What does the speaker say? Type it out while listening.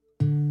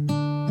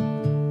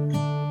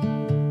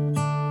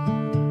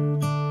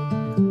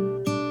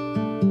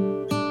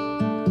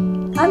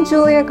I'm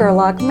Julia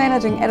Gerlach,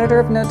 Managing Editor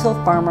of No-Till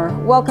Farmer.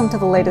 Welcome to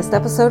the latest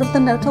episode of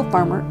the No-Till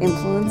Farmer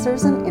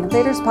Influencers and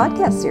Innovators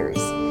podcast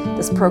series.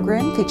 This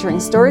program, featuring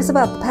stories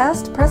about the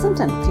past,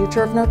 present, and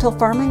future of no-till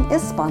farming,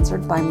 is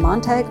sponsored by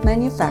Montag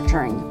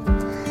Manufacturing.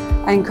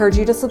 I encourage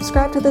you to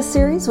subscribe to this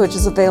series, which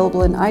is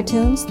available in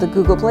iTunes, the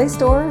Google Play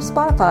Store,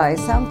 Spotify,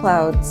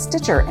 SoundCloud,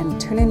 Stitcher, and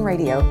TuneIn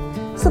Radio.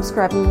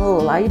 Subscribing will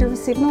allow you to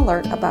receive an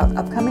alert about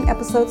upcoming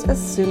episodes as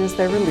soon as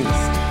they're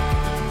released.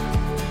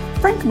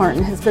 Frank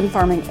Martin has been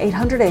farming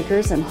 800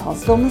 acres in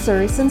Hallsville,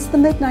 Missouri since the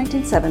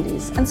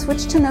mid-1970s and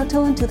switched to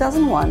no-till in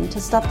 2001 to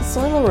stop the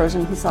soil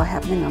erosion he saw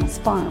happening on his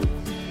farm.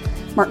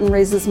 Martin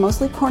raises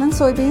mostly corn and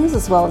soybeans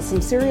as well as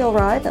some cereal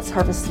rye that's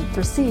harvested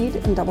for seed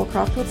and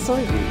double-cropped with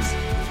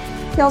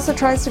soybeans. He also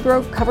tries to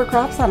grow cover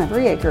crops on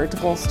every acre to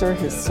bolster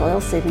his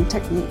soil-saving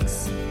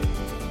techniques.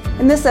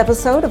 In this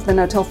episode of the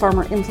No-Till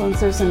Farmer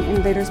Influencers and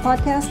Innovators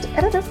podcast,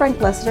 editor Frank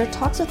Lessiter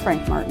talks with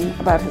Frank Martin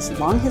about his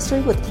long history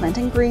with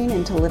planting green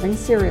into living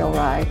cereal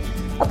rye,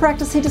 a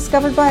practice he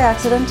discovered by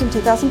accident in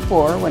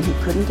 2004 when he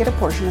couldn't get a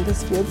portion of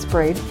his field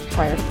sprayed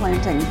prior to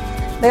planting.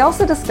 They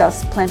also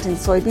discuss planting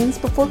soybeans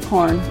before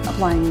corn,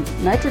 applying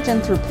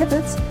nitrogen through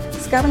pivots,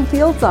 scouting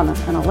fields on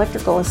an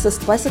electrical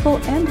assist bicycle,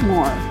 and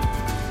more.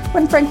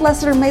 When Frank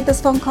Lessiter made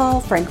this phone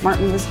call, Frank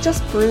Martin was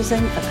just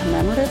perusing a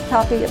commemorative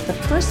copy of the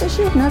first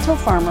issue of No-Till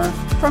Farmer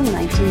from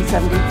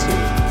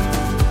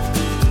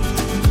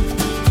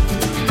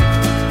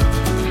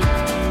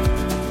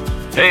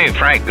 1972. Hey,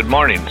 Frank. Good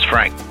morning. It's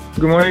Frank.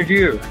 Good morning to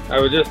you. I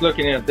was just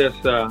looking at this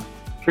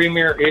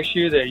premiere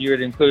issue that you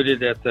had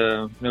included at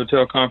the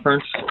No-Till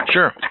conference.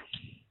 Sure.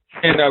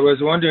 And I was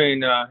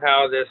wondering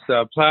how this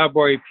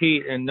Plowboy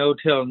Pete and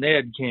No-Till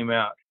Ned came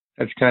out.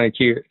 That's kind of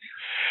cute.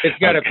 It's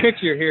got a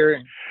picture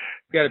here.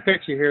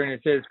 And it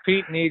says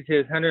Pete needs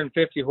his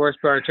 150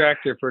 horsepower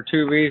tractor for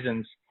two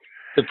reasons: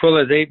 to pull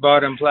his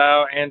 8-bottom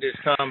plow and his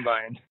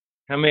combine.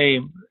 How many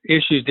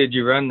issues did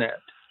you run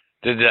that?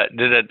 Did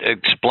it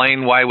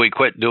explain why we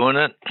quit doing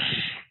it?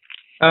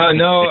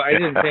 No, I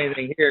didn't say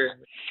anything here.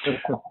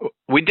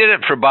 We did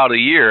it for about a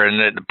year,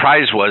 and the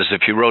prize was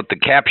if you wrote the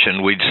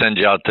caption, we'd send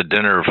you out to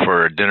dinner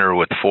for a dinner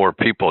with 4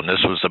 people, and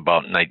this was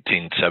about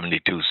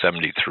 1972,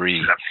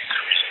 73.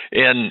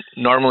 And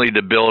normally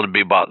the bill would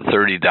be about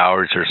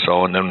 $30 or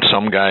so, and then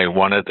some guy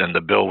won it, and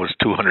the bill was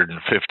 $250.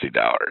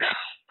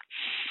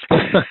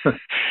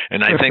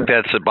 And I think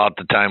that's about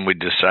the time we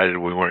decided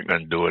we weren't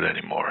going to do it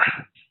anymore.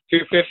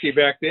 $250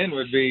 back then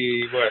would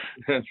be what,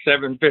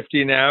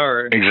 $750 now,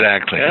 or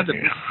exactly.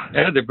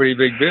 That's a pretty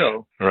big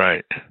bill.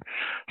 Right.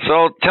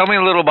 So tell me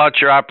a little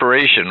about your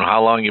operation.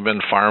 How long you been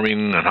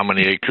farming, and how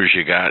many acres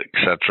you got,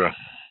 etc.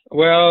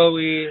 Well,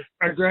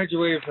 I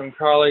graduated from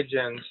college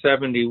in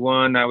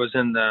 71. I was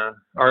in the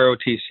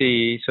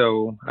ROTC,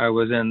 so I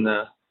was in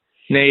the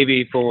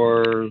Navy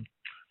for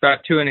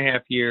about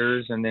 2.5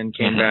 years, and then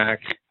came back.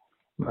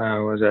 I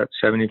was at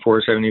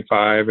 74,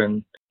 75,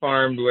 and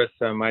farmed with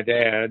my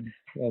dad.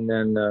 And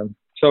then,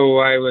 so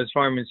I was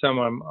farming some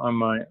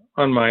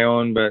on my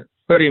own, but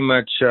pretty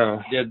much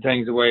did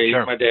things the way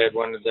my dad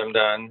wanted them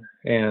done.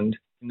 And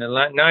in the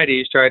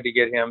 90s, tried to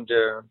get him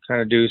to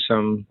kind of do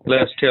some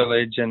less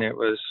tillage, and it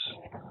was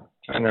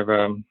kind of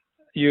a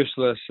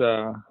useless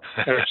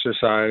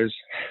exercise.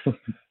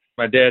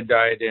 My dad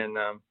died in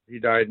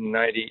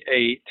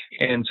 98,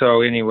 and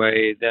so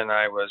anyway, then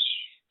I was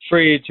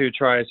free to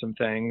try some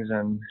things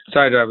and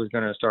decided I was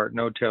going to start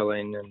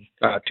no-tilling in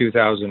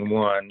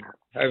 2001.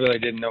 I really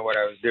didn't know what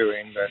I was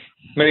doing, but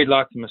made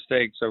lots of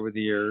mistakes over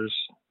the years,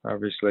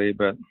 obviously.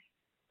 But,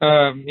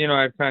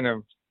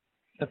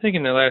 I think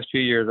in the last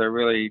few years, I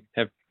really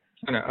have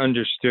kind of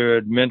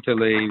understood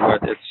mentally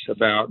what it's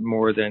about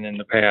more than in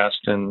the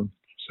past. And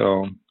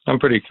so I'm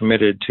pretty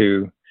committed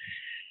to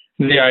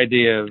the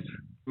idea of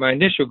my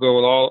initial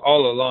goal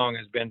all along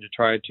has been to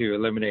try to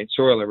eliminate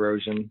soil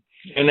erosion.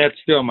 And that's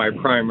still my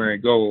primary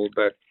goal.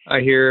 But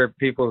I hear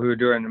people who are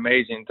doing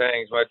amazing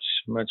things,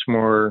 much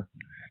more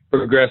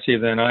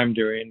progressive than I'm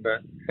doing.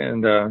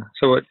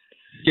 So it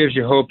gives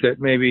you hope that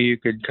maybe you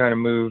could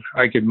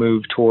I could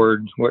move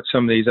toward what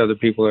some of these other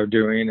people are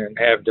doing and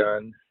have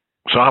done.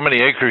 So how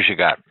many acres you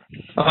got?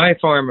 I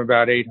farm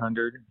about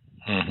 800.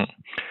 Mm-hmm.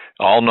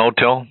 All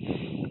no-till?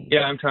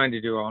 Yeah, I'm trying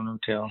to do all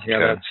no-till. Yeah,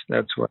 okay.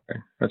 That's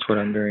what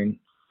I'm doing.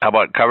 How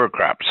about cover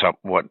crops? How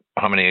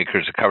many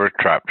acres of cover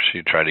crops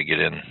you try to get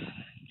in?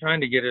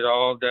 Trying to get it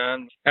all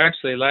done.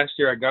 Actually, last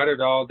year I got it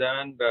all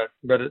done, but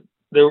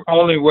the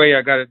only way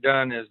I got it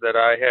done is that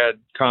I had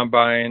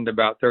combined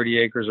about 30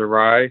 acres of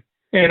rye.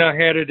 And I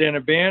had it in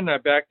a bin. I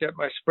backed up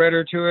my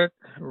spreader to it,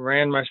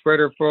 ran my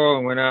spreader full,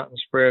 and went out and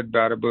spread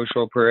about a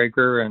bushel per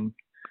acre and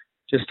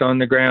just on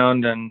the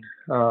ground. And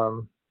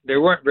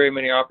there weren't very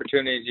many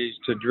opportunities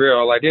to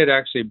drill. I did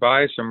actually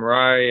buy some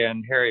rye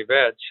and hairy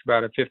vetch,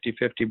 about a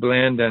 50-50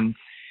 blend, and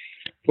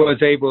was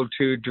able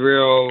to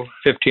drill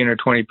 15 or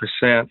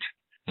 20%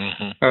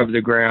 of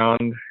the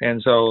ground.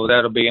 And so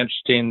that'll be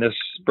interesting this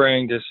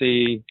spring to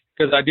see,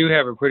 because I do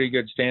have a pretty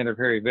good stand of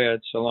hairy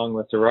vetch along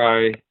with the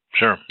rye.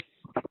 Sure.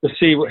 To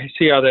see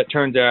how that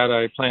turns out.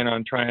 I plan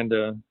on trying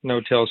to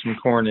no-till some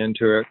corn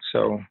into it.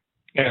 So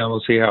and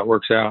we'll see how it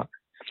works out.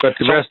 But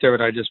the rest of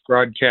it, I just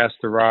broadcast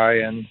the rye,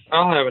 and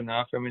I'll have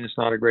enough. I mean, it's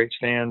not a great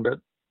stand, but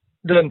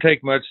it doesn't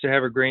take much to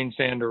have a green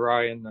stand of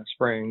rye in the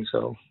spring.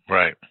 So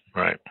right.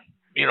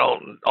 You know,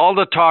 all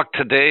the talk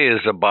today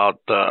is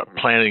about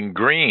planting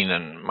green,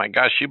 and my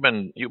gosh, you've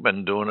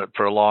been doing it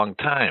for a long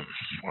time,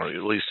 or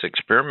at least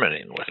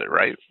experimenting with it,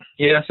 right?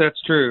 Yes,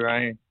 that's true.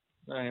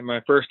 My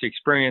first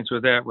experience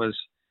with that was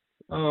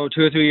 2 or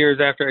 3 years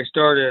after I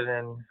started,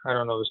 and I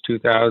don't know, it was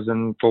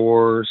 2004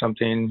 or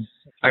something.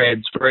 I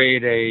had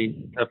sprayed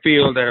a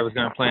field that I was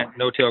going to plant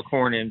no-till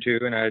corn into,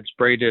 and I had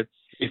sprayed it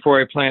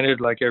before I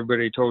planted, like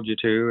everybody told you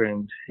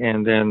to,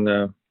 and then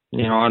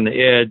on the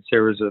edge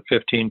there was a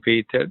 15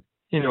 feet that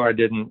I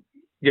didn't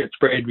get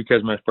sprayed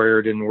because my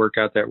sprayer didn't work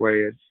out that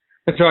way,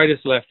 and so I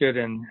just left it.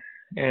 And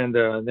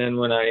then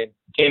when I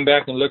came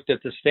back and looked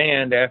at the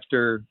stand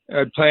after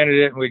I'd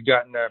planted it and we'd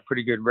gotten a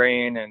pretty good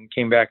rain, and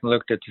came back and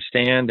looked at the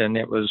stand, and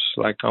it was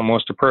like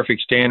almost a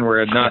perfect stand where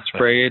I had not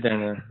sprayed,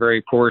 and a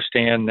very poor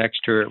stand next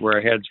to it where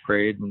I had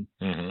sprayed. And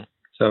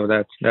so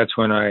that's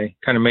when I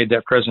kind of made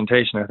that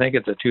presentation. I think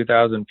it's a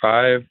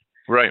 2005.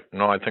 Right.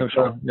 No, I think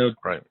so.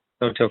 Right.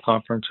 No-till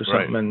conference or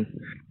something.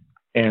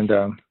 Right. And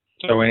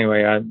so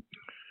anyway,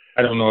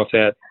 I don't know if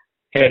that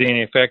had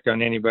any effect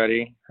on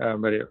anybody,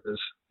 but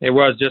it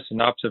was just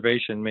an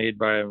observation made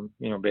by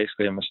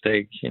basically a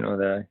mistake,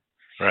 that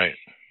I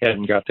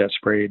hadn't got that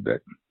sprayed.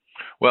 But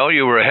well,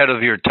 you were ahead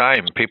of your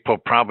time. Some people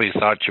probably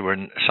thought you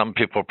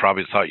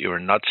were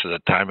nuts at the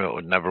time. It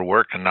would never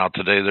work, and now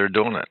today they're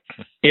doing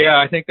it.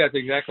 Yeah, I think that's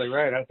exactly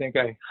right. I think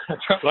I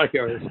felt like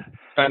I was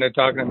kind of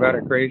talking about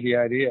a crazy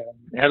idea.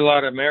 It had a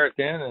lot of merit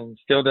then, and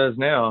still does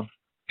now.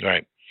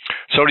 Right.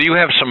 So do you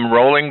have some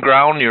rolling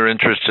ground? You're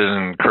interested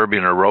in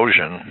curbing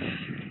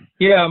erosion?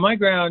 Yeah, my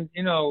ground,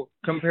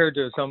 compared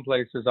to some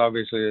places,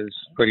 obviously is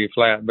pretty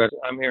flat. But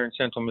I'm here in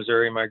central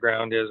Missouri. My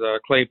ground is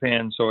clay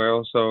pan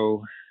soil,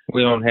 so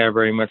we don't have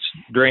very much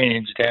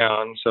drainage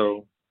down.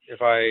 So if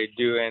I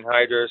do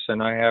anhydrous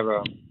and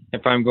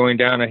if I'm going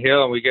down a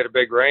hill and we get a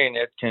big rain,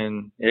 it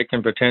can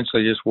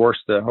potentially just wash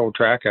the whole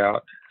track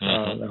out,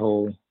 the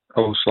whole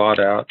slot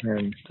out,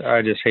 and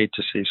I just hate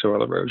to see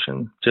soil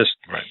erosion.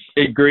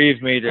 It grieves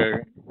me to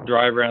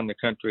drive around the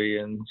country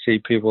and see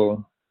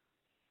people.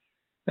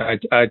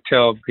 I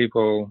tell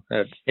people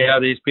that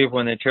these people,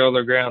 when they till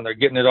their ground, they're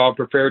getting it all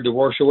prepared to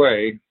wash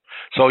away.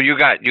 So you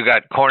got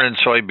corn and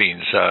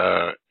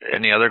soybeans.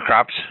 Any other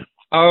crops?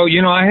 Oh,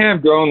 I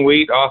have grown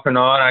wheat off and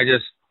on.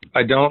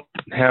 I don't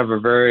have a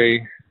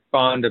very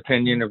fond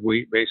opinion of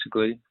wheat,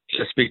 basically,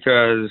 just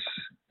because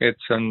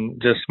it's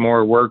just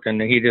more work in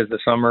the heat of the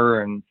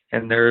summer, and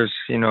there's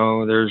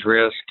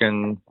risk,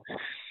 and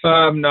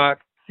I'm not,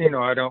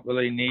 I don't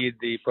really need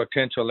the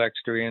potential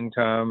extra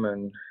income,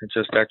 and it's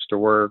just extra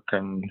work.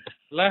 And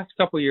the last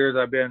couple of years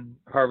I've been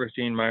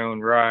harvesting my own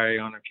rye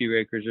on a few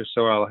acres just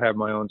so I'll have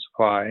my own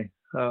supply.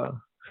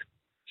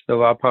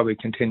 So I'll probably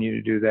continue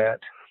to do that.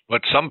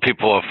 But some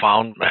people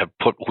have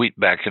put wheat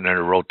back in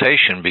their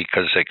rotation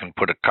because they can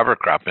put a cover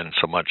crop in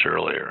so much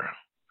earlier.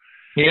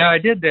 Yeah, I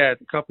did that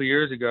a couple of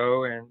years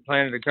ago and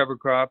planted a cover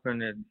crop,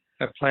 and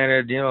I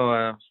planted,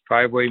 a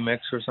 5-way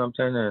mix or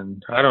something,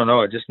 and I don't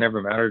know, it just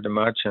never mattered too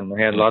much, and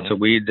I had lots of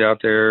weeds out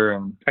there,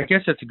 and I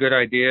guess it's a good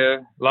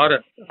idea.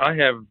 I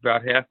have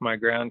about half my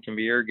ground can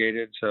be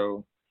irrigated,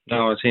 so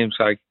it seems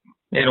like,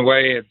 in a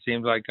way, it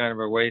seems like kind of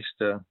a waste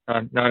to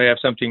not have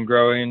something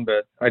growing,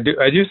 but I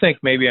do think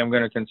maybe I'm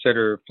going to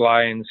consider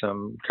flying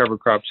some cover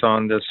crops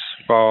on this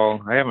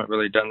fall. I haven't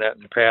really done that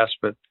in the past,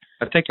 but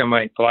I think I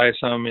might fly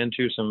some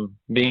into some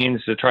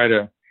beans to try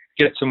to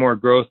get some more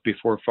growth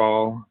before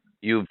fall.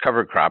 You've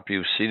cover crop,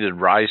 you've seeded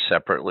rye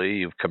separately,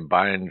 you've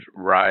combined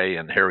rye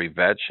and hairy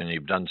vetch, and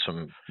you've done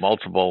some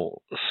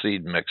multiple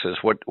seed mixes.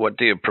 What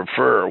do you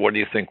prefer? What do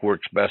you think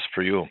works best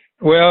for you?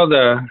 Well,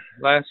 the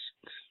last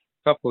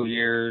couple of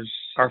years,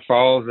 our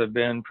falls have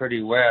been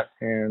pretty wet,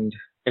 and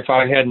if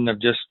I hadn't have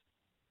just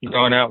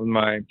gone out with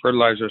my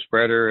fertilizer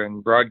spreader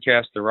and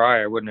broadcast the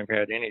rye, I wouldn't have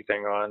had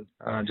anything on,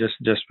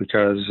 just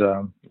because,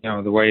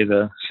 the way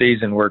the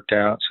season worked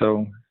out.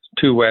 So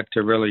it's too wet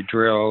to really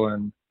drill,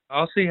 and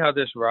I'll see how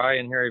this rye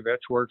and hairy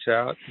vetch works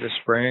out this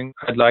spring.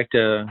 I'd like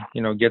to,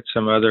 get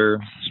some other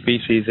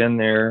species in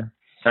there.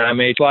 And I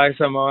may fly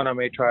some on. I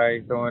may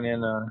try throwing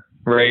in a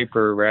rape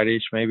or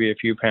radish, maybe a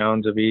few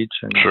pounds of each,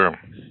 and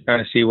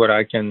kind of see what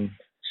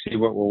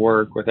will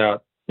work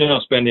without,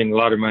 spending a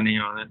lot of money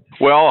on it.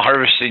 Well,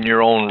 harvesting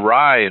your own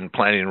rye and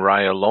planting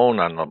rye alone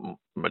on the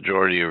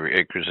majority of your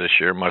acres this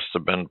year must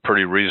have been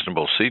pretty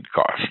reasonable seed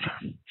cost.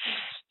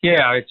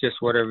 Yeah, it's just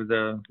whatever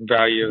the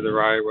value of the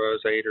rye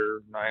was, $8 or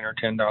 $9 or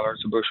 $10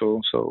 a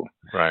bushel. So,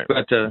 right.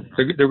 But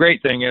the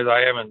great thing is I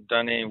haven't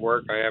done any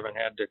work. I haven't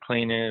had to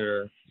clean it,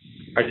 or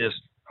I just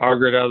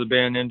auger it out of the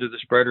bin into the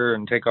spreader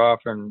and take off,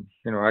 and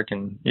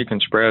you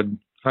can spread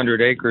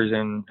 100 acres in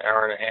an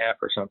hour and a half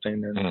or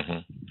something,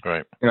 and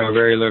right.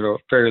 very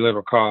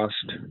little cost.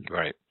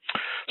 Right.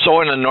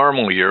 So in a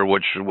normal year,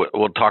 which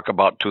we'll talk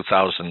about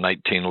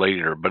 2019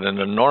 later, but in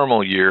a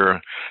normal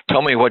year,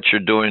 tell me what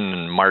you're doing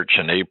in March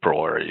and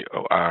April.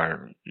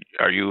 Are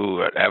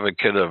you an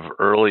advocate of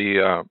early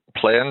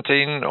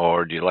planting,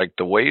 or do you like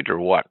to wait, or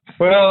what?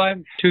 Well,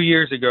 2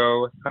 years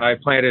ago, I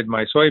planted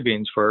my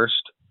soybeans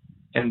first,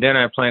 and then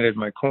I planted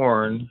my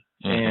corn.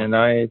 And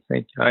I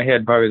think I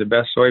had probably the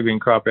best soybean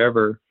crop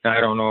ever.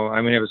 I don't know.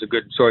 I mean, it was a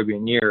good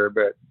soybean year,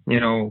 but,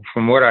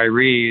 from what I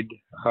read,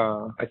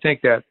 I think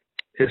that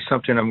is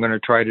something I'm going to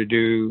try to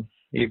do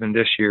even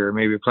this year.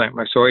 Maybe plant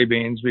my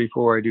soybeans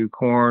before I do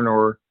corn,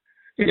 or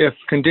if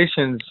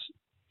conditions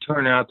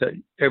turn out that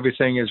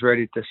everything is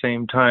ready at the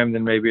same time,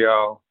 then maybe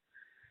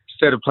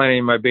instead of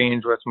planting my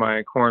beans with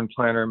my corn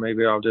planter,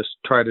 maybe I'll just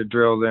try to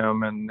drill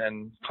them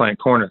and plant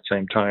corn at the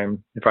same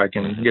time if I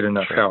can get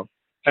enough help.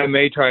 I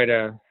may try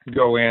to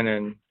go in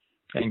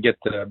and get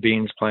the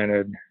beans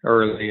planted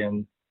early.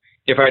 And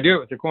if I do it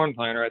with the corn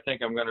planter, I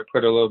think I'm going to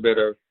put a little bit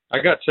of, I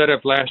got set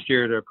up last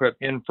year to put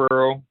in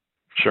furrow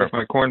with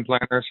my corn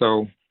planter.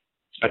 So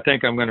I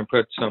think I'm going to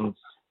put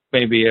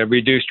maybe a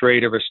reduced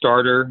rate of a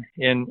starter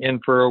in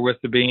furrow with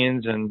the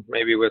beans, and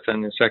maybe with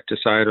an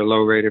insecticide, a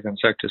low rate of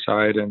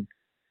insecticide, and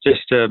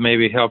just to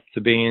maybe help the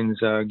beans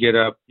get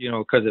up,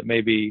 because it may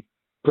be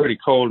pretty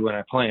cold when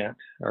I plant,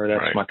 or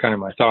that's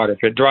my thought. If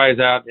it dries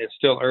out, it's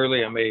still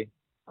early, I may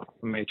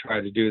try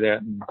to do that,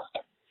 and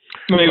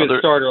maybe the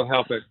starter will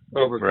help it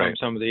overcome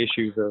some of the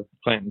issues of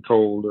planting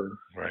cold.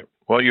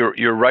 Well,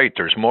 you're right.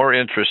 There's more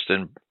interest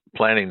in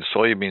planting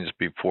soybeans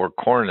before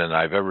corn than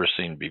I've ever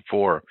seen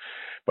before.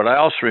 But I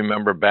also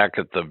remember back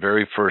at the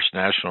very first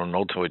National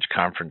No-Tillage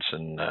Conference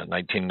in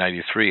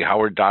 1993,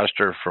 Howard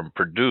Doster from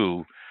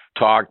Purdue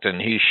talked, and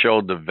he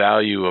showed the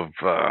value of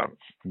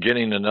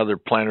getting another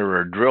planter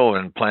or drill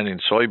and planting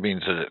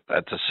soybeans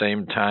at the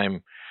same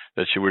time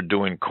that you were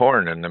doing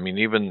corn. And I mean,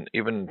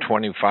 even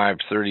 25,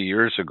 30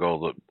 years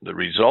ago, the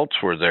results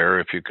were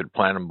there if you could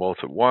plant them both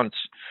at once.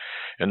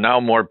 And now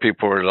more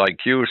people are like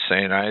you,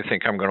 saying, I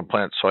think I'm going to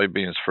plant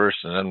soybeans first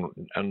and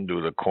then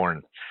do the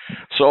corn.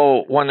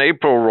 So when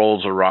April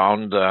rolls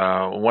around,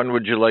 when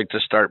would you like to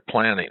start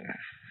planting?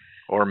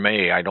 Or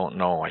May? I don't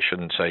know. I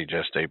shouldn't say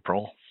just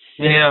April.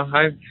 Yeah,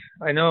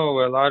 I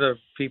know a lot of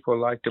people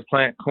like to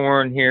plant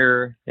corn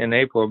here in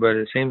April, but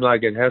it seems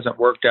like it hasn't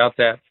worked out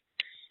that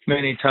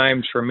many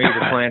times for me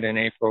to plant in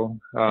April.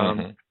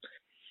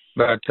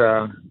 But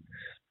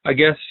I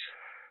guess,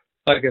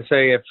 like I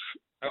say, if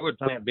I would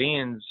plant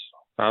beans,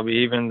 probably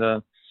even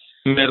the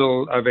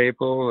middle of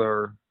April,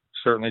 or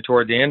certainly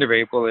toward the end of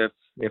April,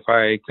 if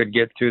I could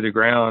get through the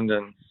ground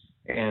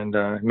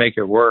and make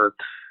it work.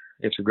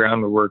 If the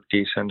ground would work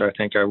decent, I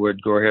think I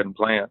would go ahead and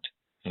plant.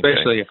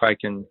 Especially if I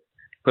can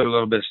put a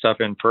little bit of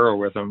stuff in furrow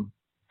with them.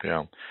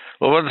 Yeah.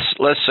 Well,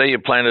 let's say you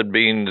planted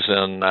beans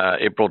on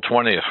April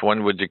 20th.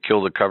 When would you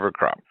kill the cover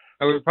crop?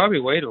 I would probably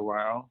wait a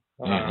while.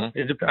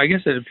 I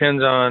guess it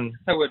depends on.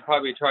 I would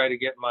probably try to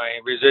get my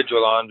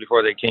residual on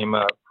before they came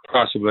up.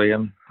 Possibly.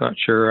 I'm not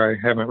sure. I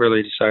haven't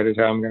really decided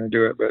how I'm going to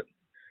do it. But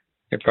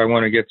if I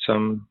want to get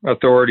some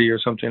authority or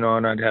something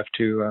on, I'd have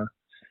to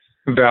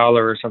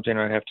Valor or something.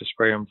 I'd have to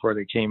spray them before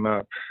they came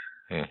up.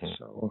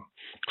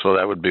 So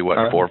that would be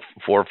what, 4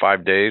 or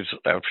 5 days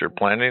after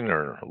planting,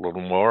 or a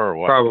little more, or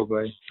what?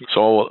 Probably.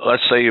 So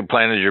let's say you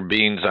planted your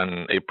beans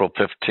on April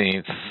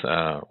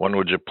 15th. When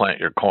would you plant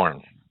your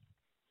corn?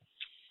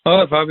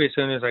 Oh, probably as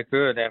soon as I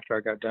could after I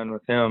got done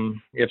with them,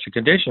 if the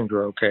conditions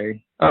were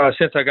okay.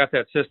 Since I got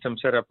that system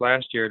set up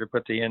last year to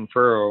put the in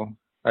furrow,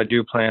 I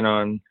do plan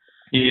on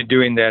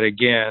doing that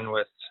again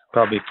with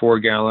probably 4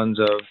 gallons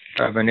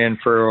of an in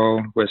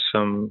furrow with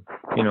some,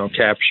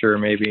 capture,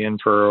 maybe in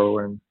furrow,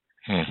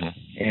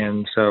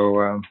 and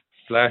so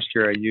last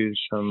year I used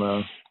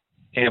some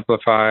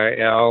Amplify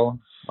L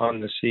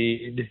on the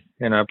seed,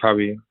 and I'll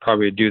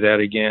probably do that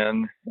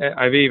again.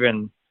 I've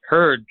even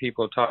heard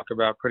people talk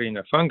about putting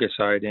a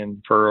fungicide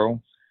in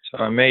furrow,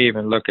 so I may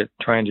even look at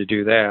trying to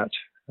do that.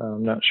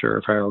 I'm not sure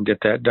if I'll get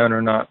that done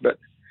or not, but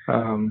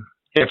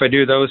if I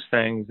do those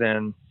things,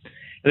 then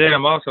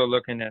I'm also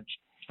looking at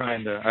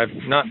trying to.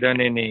 I've not done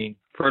any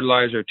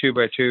fertilizer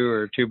 2x2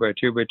 or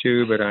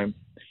 2x2x2, but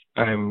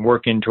I'm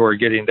working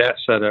toward getting that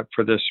set up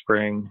for this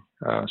spring,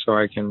 so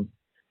I can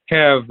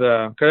have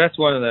because that's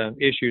one of the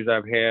issues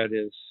I've had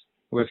is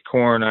with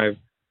corn.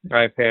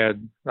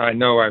 I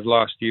know I've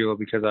lost yield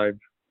because I've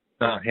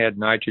not had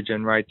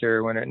nitrogen right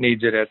there when it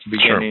needs it at the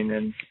beginning,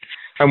 and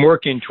I'm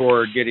working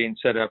toward getting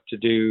set up to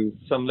do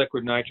some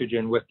liquid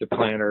nitrogen with the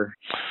planter.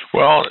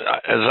 Well,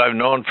 as I've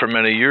known for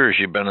many years,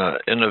 you've been an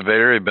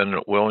innovator. You've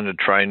been willing to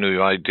try new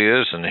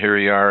ideas, and here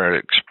you are,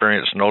 an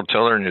experienced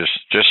no-tiller, and you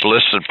just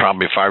listed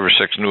probably 5 or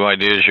 6 new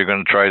ideas you're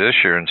going to try this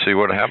year and see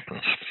what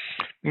happens.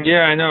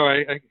 Yeah, I know.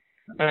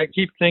 I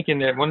keep thinking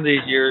that one of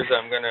these years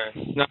I'm going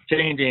to not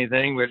change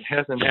anything, but it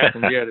hasn't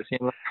happened yet. It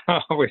seems like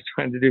I'm always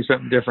trying to do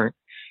something different.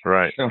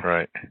 Right.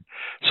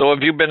 So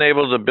have you been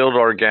able to build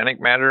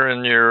organic matter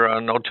in your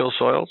no-till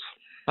soils?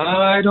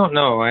 I don't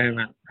know. I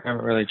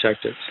haven't really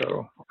checked it.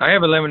 So I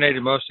have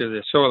eliminated most of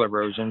the soil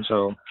erosion,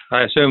 so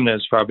I assume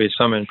there's probably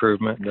some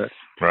improvement. But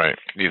right.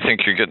 Do you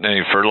think you're getting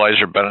any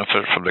fertilizer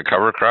benefit from the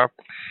cover crop?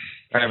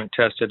 I haven't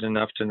tested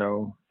enough to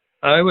know.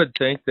 I would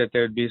think that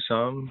there'd be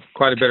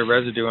quite a bit of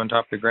residue on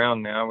top of the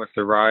ground now with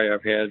the rye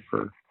I've had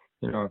for,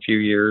 a few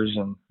years.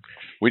 And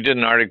we did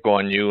an article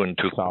on you in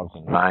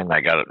 2009.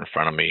 I got it in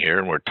front of me here,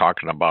 and we're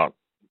talking about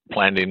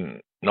planting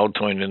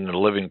no-tilling in the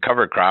living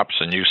cover crops,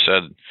 and you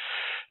said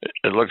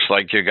it looks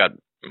like you got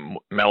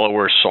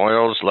mellower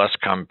soils, less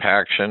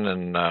compaction,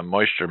 and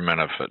moisture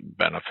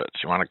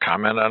benefits. You want to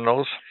comment on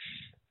those?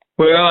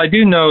 Well, I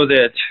do know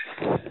that,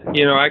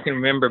 I can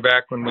remember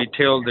back when we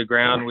tilled the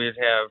ground, we'd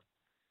have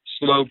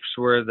slopes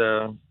where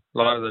a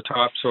lot of the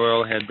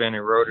topsoil had been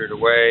eroded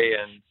away,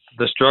 and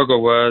the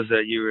struggle was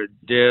that you would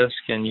disc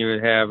and you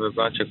would have a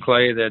bunch of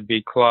clay that'd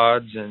be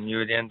clods, and you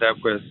would end up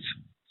with,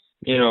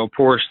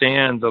 poor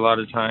stands a lot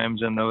of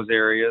times in those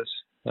areas,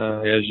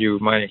 as you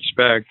might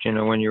expect,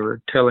 when you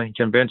were tilling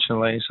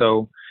conventionally.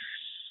 So,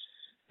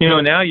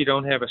 now you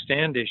don't have a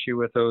stand issue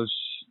with those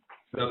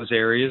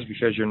areas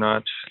because you're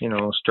not,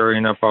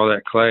 stirring up all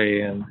that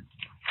clay. And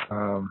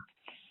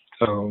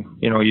so,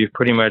 you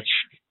pretty much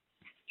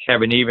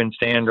have an even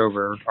stand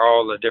over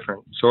all the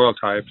different soil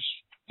types,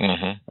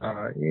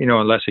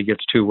 unless it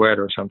gets too wet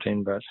or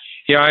something. But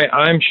yeah,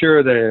 I'm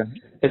sure that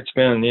it's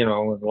been,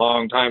 a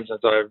long time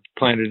since I've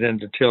planted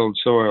into tilled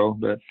soil,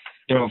 but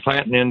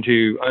planting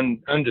into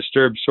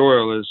undisturbed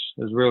soil is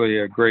really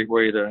a great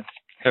way to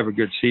have a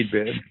good seed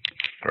bed.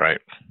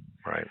 Right.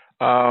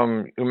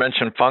 You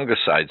mentioned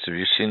fungicides. Have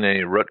you seen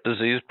any root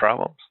disease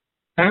problems?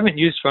 I haven't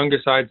used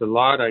fungicides a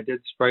lot. I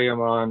did spray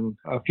them on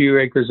a few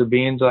acres of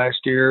beans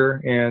last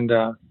year, and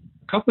a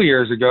couple of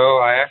years ago,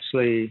 I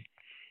actually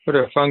put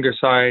a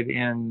fungicide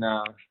in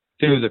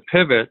through the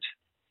pivot,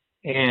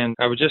 and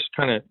I was just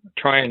kind of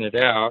trying it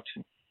out.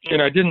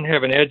 And I didn't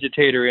have an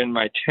agitator in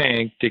my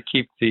tank to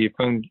keep the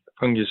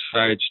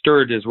fungicide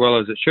stirred as well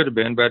as it should have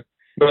been, but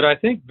I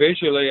think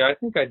visually, I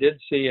think I did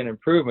see an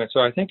improvement.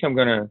 So I think I'm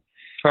going to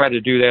try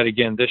to do that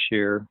again this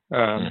year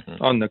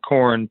on the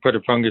corn, put a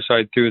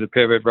fungicide through the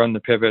pivot, run the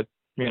pivot,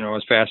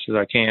 as fast as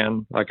I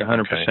can, like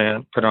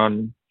 100%, put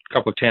on a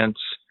couple of tenths,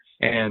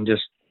 and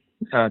just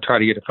try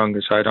to get a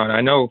fungicide on.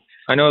 I know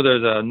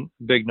there's a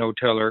big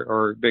no-tiller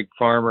or big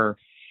farmer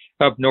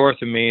up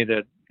north of me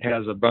that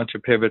has a bunch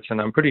of pivots,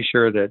 and I'm pretty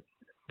sure that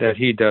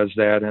he does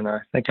that, and I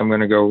think I'm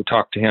going to go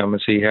talk to him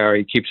and see how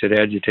he keeps it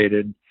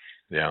agitated.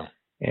 Yeah.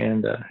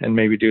 And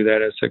maybe do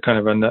that as a kind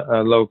of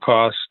a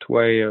low-cost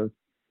way of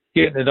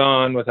getting it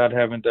on without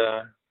having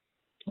to,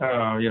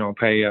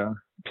 pay a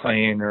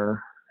plane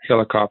or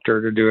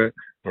helicopter to do it.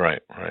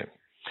 Right.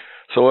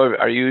 So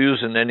are you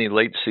using any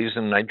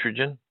late-season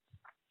nitrogen?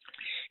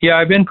 Yeah,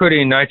 I've been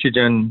putting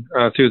nitrogen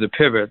through the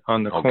pivot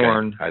on the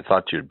corn. I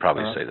thought you'd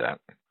probably say that.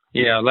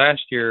 Yeah,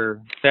 last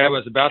year, that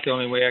was about the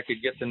only way I could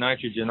get the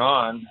nitrogen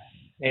on.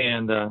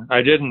 And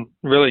I didn't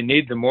really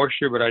need the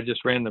moisture, but I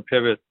just ran the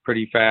pivot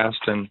pretty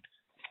fast and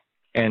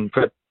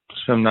put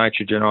some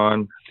nitrogen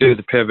on through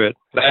the pivot.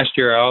 Last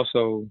year, I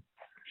also,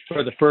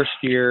 for the first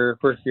year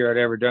I'd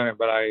ever done it,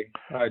 but I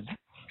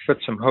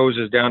put some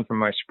hoses down from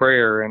my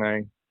sprayer, and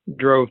I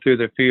drove through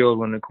the field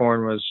when the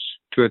corn was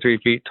 2 or 3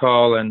 feet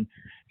tall and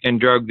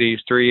drug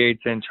these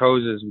 3/8-inch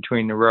hoses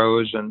between the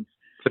rows and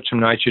put some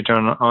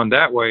nitrogen on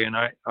that way. And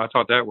I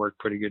thought that worked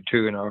pretty good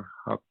too. And I'll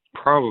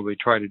probably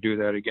try to do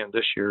that again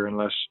this year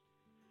unless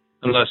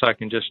I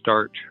can just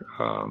start,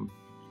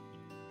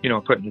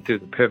 putting it through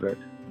the pivot.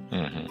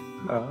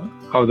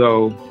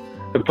 Although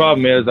the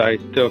problem is I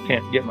still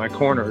can't get my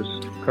corners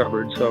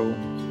covered, so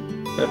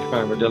that's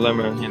kind of a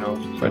dilemma,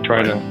 if I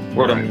try to,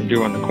 what I'm going to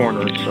do on the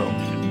corners, so.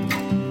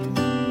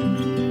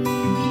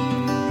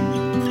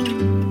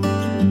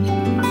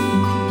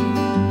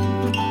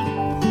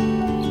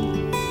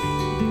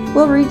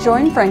 We'll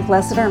rejoin Frank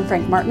Lessiter and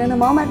Frank Martin in a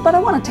moment, but I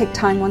want to take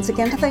time once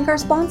again to thank our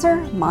sponsor,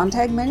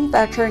 Montag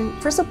Manufacturing,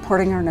 for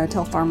supporting our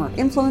No-Till Farmer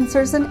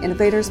Influencers and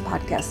Innovators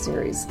podcast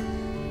series.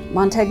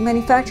 Montag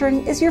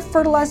Manufacturing is your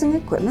fertilizing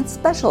equipment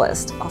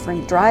specialist,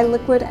 offering dry,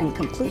 liquid, and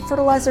complete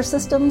fertilizer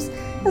systems,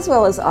 as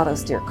well as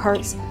auto-steer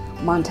carts.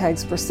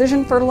 Montag's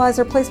precision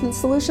fertilizer placement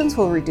solutions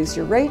will reduce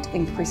your rate,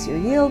 increase your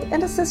yield,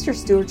 and assist your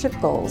stewardship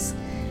goals.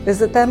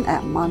 Visit them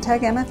at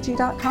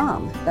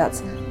montagmfg.com.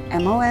 That's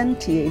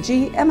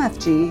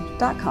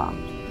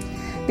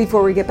montagmfg.com.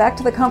 Before we get back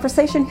to the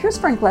conversation, here's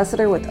Frank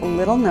Lessiter with a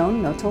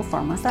little-known no-till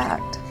farmer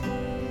fact.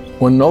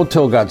 When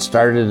no-till got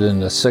started in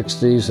the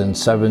 60s and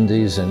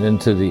 70s and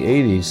into the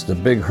 80s, the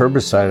big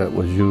herbicide that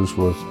was used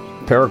was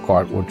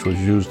paraquat, which was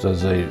used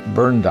as a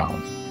burn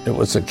down. It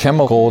was a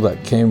chemical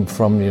that came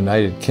from the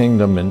United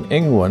Kingdom and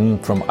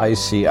England from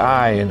ICI,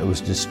 and it was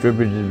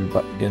distributed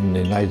in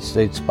the United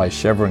States by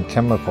Chevron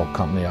Chemical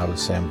Company out of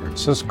San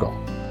Francisco.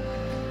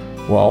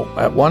 Well,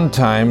 at one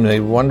time, they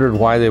wondered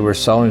why they were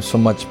selling so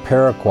much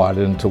paraquat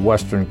into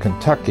western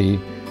Kentucky,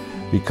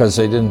 because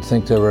they didn't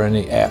think there were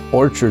any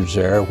orchards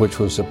there, which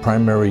was the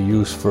primary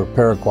use for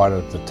paraquat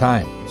at the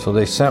time. So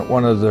they sent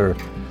one of their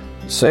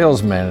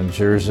sales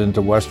managers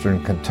into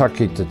western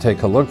Kentucky to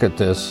take a look at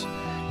this,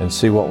 and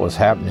see what was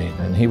happening.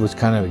 And he was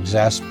kind of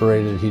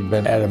exasperated. He'd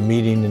been at a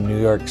meeting in New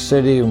York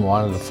City and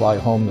wanted to fly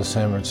home to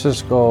San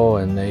Francisco,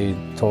 and they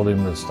told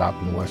him to stop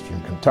in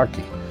Western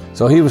Kentucky.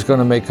 So he was going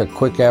to make a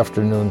quick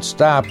afternoon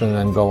stop and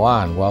then go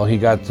on. Well, he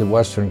got to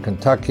Western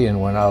Kentucky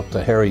and went out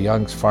to Harry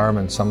Young's farm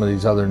and some of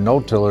these other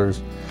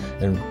no-tillers,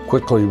 and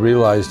quickly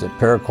realized that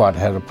Paraquat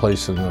had a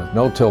place in the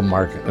no-till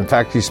market. In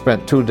fact, he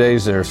spent 2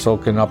 days there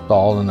soaking up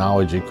all the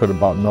knowledge he could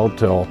about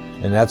no-till,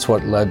 and that's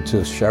what led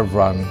to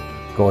Chevron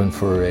going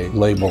for a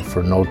label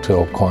for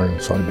no-till corn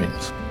and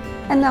soybeans.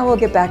 And now we'll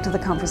get back to the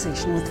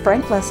conversation with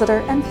Frank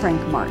Lessiter and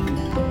Frank Mark.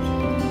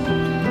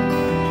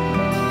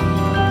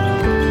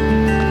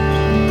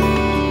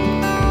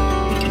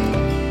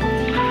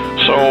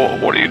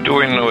 So what are you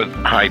doing with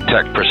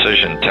high-tech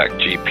precision tech,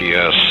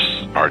 GPS,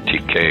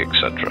 RTK,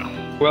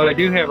 etc.? Well, I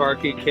do have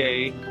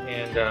RTK,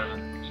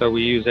 and so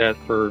we use that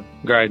for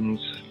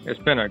guidance. It's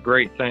been a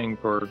great thing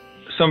for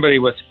somebody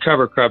with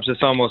cover crops.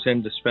 It's almost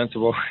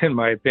indispensable, in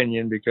my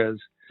opinion, because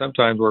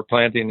sometimes we're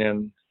planting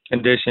in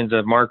conditions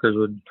that markers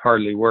would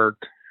hardly work,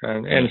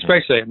 and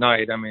especially at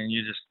night. I mean,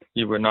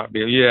 you would not be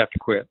able. You have to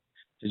quit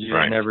because you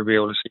would never be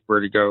able to see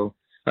where to go.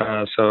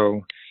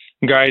 So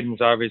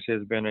guidance obviously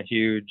has been a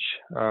huge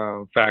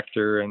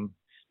factor. And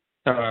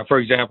for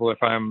example,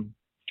 if I'm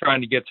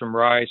trying to get some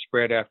rye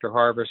spread after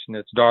harvest and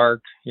it's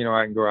dark,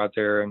 I can go out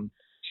there and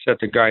set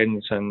the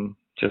guidance and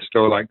just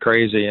go like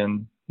crazy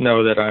and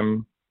know that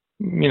I'm,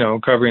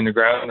 covering the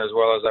ground as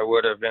well as I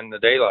would have in the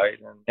daylight.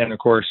 And of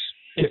course,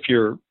 if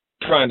you're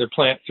trying to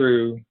plant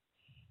through,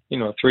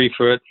 3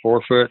 foot,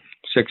 4 foot,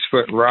 6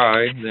 foot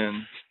rye,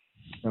 then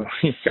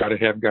you've got to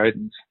have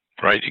guidance.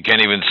 Right. You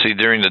can't even see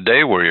during the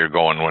day where you're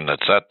going when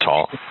it's that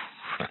tall.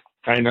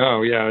 I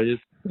know. Yeah.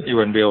 You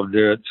wouldn't be able to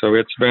do it. So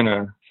it's been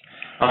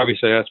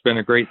obviously that's been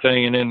a great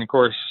thing. And then of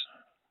course,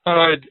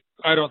 I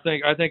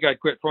think I'd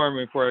quit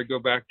farming before I go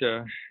back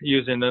to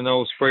using an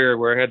old sprayer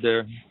where I had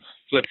to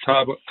flip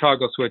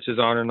toggle switches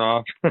on and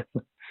off.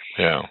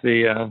 Yeah.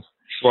 The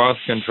swath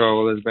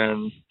control has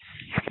been,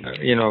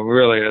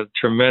 really a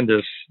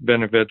tremendous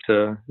benefit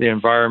to the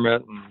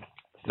environment and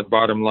the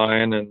bottom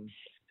line and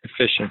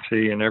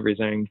efficiency and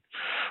everything.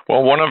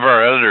 Well, one of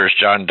our editors,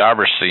 John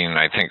Dauberstein,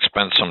 I think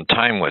spent some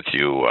time with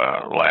you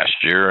last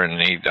year, and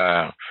he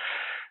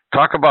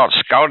talk about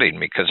scouting,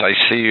 because I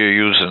see you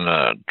using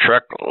a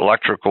Trek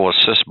electrical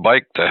assist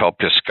bike to help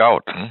you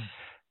scout.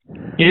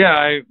 Yeah,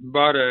 I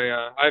bought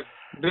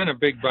I've been a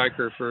big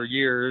biker for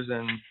years,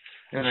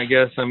 and I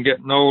guess I'm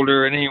getting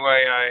older. And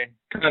anyway,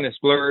 I kind of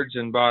splurged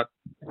and bought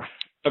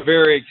a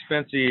very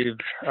expensive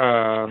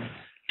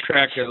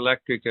Trek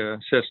electric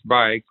assist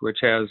bike, which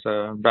has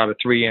about a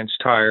 3-inch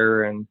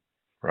tire, and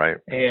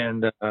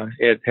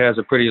it has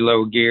a pretty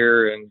low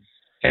gear,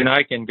 and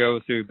I can go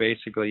through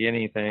basically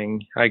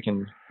anything. I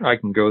can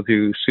go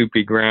through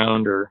soupy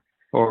ground or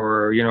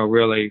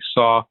really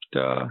soft.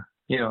 The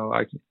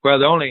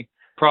only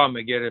problem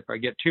I get if I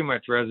get too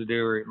much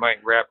residue, or it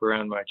might wrap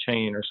around my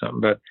chain or something.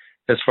 But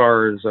as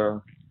far as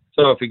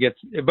so if it gets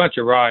a bunch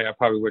of rye, I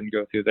probably wouldn't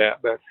go through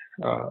that. But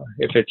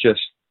if it's just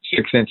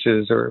 6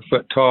 inches or a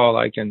foot tall,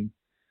 I can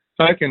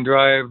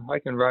drive. I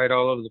can ride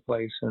all over the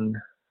place and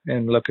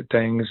look at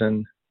things.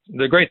 And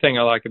the great thing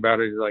I like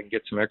about it is I can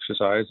get some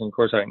exercise, and of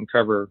course I can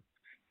cover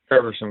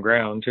some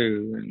ground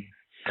too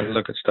and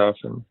look at stuff,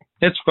 and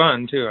it's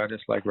fun too. I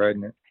just like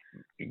riding it.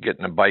 You're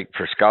getting a bike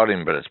for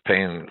scouting, but it's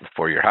paying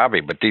for your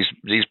hobby. But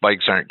these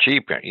bikes aren't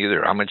cheap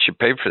either. How much you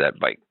pay for that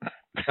bike?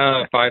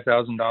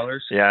 $5,000.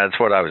 Yeah, that's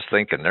what I was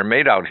thinking. They're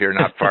made out here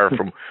not far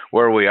from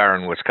where we are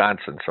in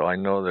Wisconsin, so I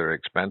know they're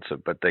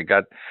expensive. But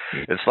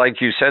it's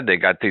like you said, they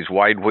got these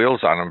wide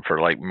wheels on them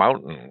for like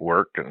mountain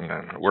work,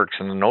 and works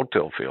in the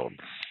no-till field.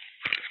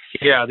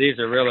 Yeah, these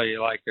are really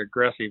like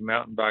aggressive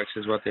mountain bikes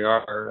is what they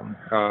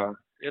are.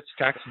 It's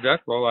tax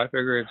deductible. I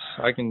figure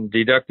I can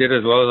deduct it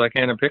as well as I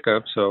can a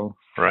pickup. So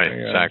right,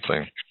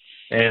 exactly.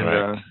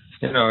 And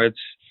it's,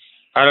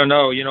 I don't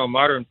know,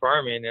 modern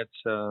farming,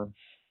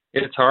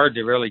 it's hard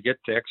to really get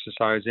the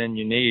exercise in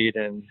you need,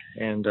 and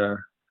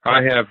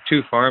I have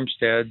 2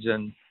 farmsteads,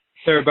 and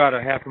they're about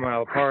a half a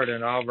mile apart,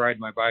 and I'll ride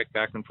my bike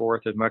back and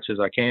forth as much as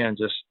I can,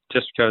 just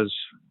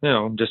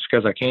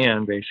because I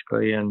can,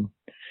 basically, and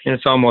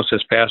it's almost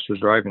as fast as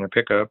driving a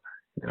pickup.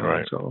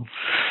 Right. So,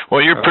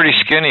 well, you're pretty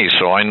skinny,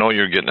 so I know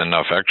you're getting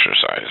enough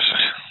exercise.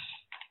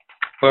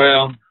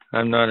 Well,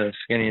 I'm not as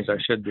skinny as I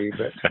should be,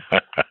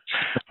 but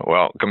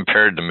well,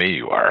 compared to me,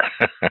 you are.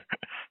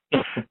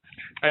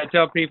 I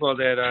tell people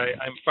that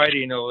I'm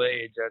fighting old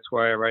age. That's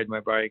why I ride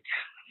my bike.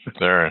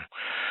 There.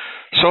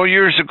 So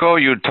years ago,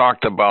 you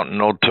talked about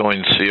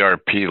no-tilling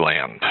CRP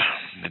land.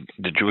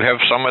 Did you have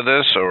some of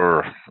this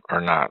or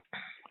not?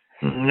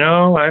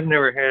 No, I've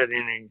never had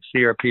any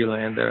CRP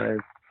land that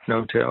I've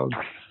no-tilled.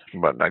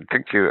 But I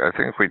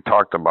think we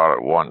talked about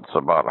it once,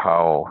 about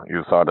how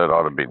you thought it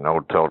ought to be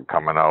no-tilled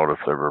coming out if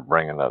they were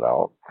bringing it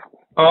out.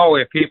 Oh,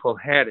 if people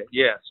had it,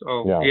 yes.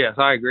 Oh, yeah. Yes,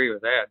 I agree with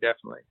that,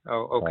 definitely.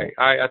 Oh, okay.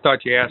 Right. I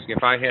thought you asked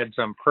if I had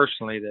some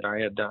personally that I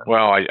had done.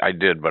 Well, I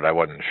did, but I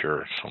wasn't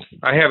sure. So.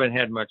 I haven't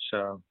had much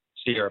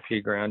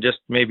CRP ground, just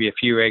maybe a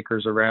few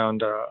acres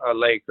around a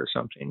lake or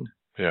something.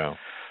 Yeah.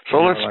 So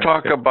let's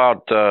talk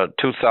about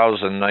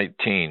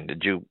 2019.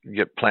 Did you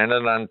get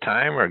planted on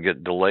time or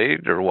get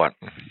delayed or what?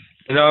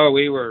 No,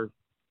 we were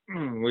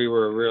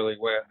really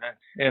wet.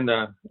 And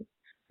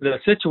the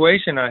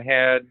situation I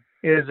had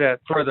is that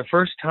for the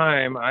first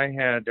time I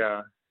had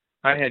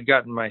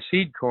gotten my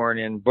seed corn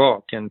in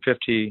bulk in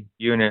 50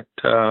 unit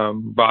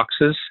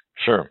boxes.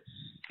 Sure.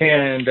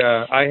 And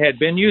I had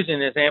been using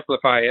this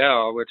Amplify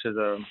L, which is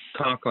a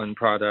Conklin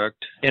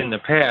product, in the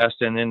past.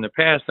 And in the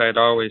past, I'd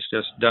always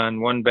just done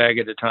one bag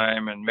at a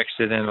time and mixed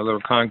it in a little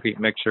concrete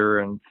mixer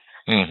and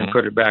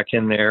put it back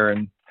in there.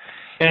 And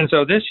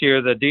so this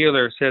year, the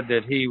dealer said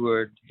that he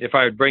would, if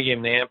I would bring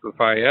him the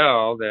Amplify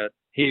L, that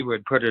he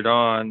would put it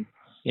on,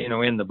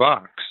 in the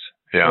box.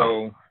 Yeah.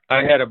 So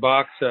I had a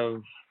box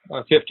of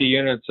 50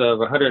 units of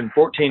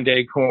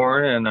 114-day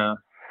corn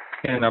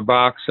and a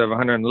box of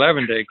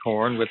 111-day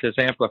corn with this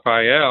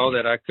Amplify L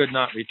that I could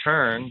not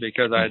return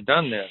because I had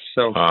done this.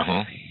 So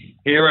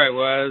here I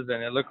was,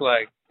 and it looked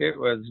like it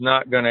was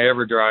not going to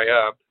ever dry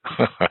up.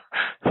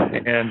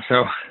 And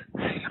so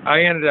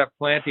I ended up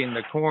planting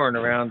the corn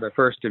around the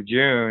 1st of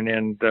June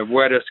in the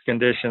wettest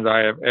conditions I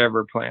have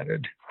ever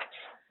planted.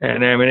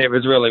 And I mean, it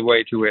was really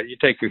way too wet. You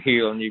take your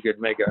heel and you could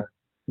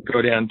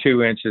go down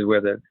 2 inches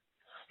with it.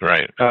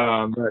 Right.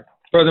 But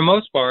for the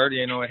most part,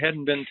 it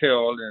hadn't been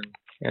tilled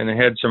and it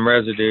had some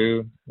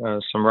residue,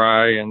 some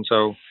rye. And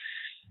so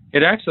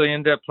it actually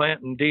ended up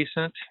planting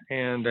decent.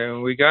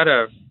 And we got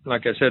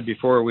like I said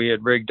before, we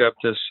had rigged up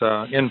this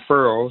in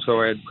furrow.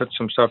 So I had put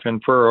some stuff in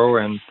furrow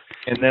and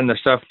then the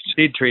stuff,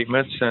 seed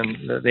treatments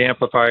and the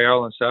Amplify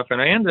L and stuff.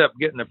 And I ended up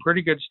getting a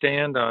pretty good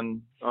stand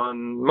on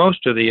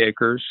most of the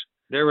acres.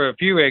 There were a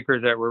few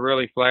acres that were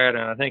really flat,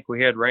 and I think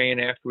we had rain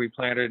after we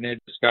planted, and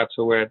it just got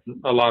so wet,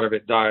 a lot of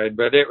it died.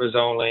 But it was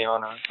only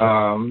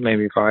on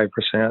maybe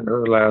 5%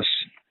 or less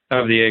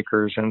of the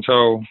acres. And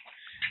so,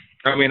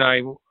 I mean,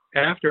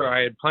 after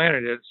I had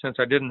planted it, since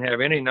I didn't have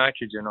any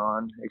nitrogen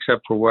on,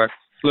 except for what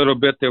little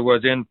bit there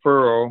was in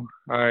furrow,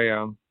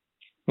 I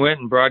went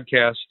and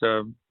broadcast,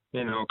 a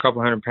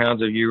couple 100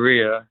 pounds of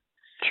urea.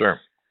 Sure.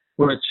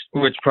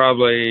 Which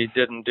probably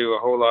didn't do a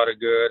whole lot of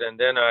good. And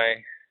then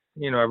I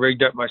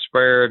rigged up my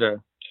sprayer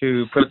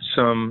to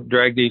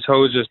drag these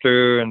hoses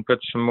through and put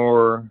some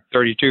more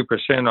 32%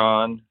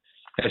 on,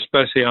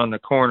 especially on the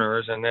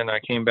corners. And then I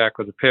came back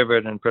with a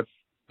pivot and put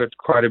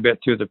quite a bit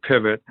through the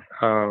pivot.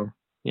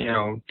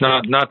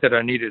 Not that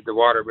I needed the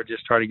water, but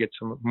just try to get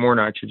some more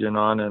nitrogen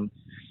on. And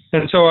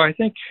so I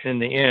think in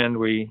the end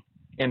we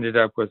ended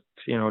up with,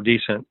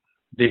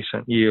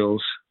 decent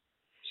yields.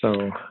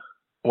 So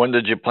when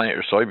did you plant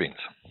your soybeans?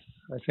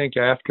 I think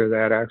after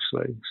that,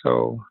 actually.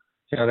 So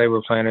they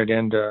were planted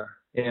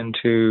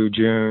into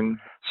June.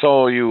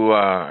 So you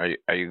are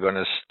you going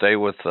to stay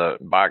with the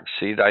box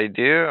seed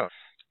idea?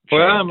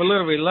 Well, I'm a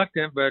little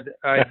reluctant, but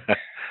I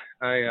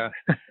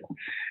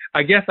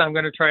guess I'm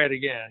going to try it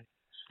again.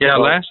 Yeah,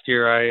 last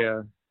year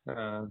I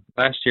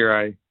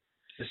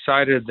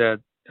decided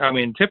that, I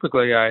mean,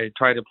 typically I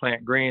try to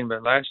plant green,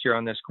 but last year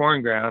on this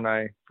corn ground,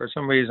 for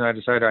some reason I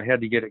decided I had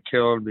to get it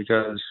killed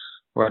because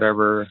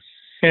whatever.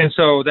 And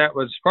so that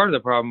was part of the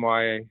problem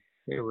why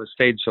it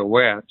stayed so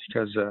wet,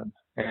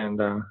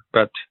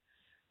 but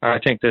I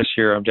think this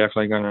year I'm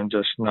definitely going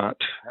to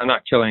I'm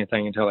not killing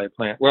anything until I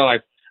plant. Well,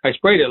 I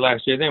sprayed it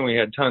last year, then we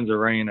had tons of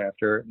rain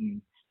after it,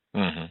 and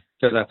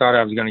because I thought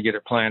I was going to get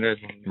it planted,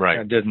 and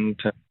I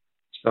didn't.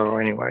 So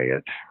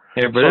anyway,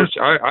 I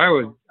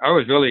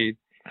was really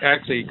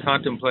actually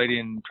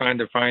contemplating trying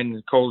to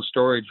find cold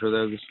storage for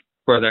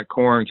that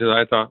corn, because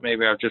I thought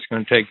maybe I was just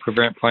going to take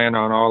Prevent Plant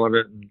on all of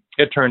it, and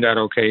it turned out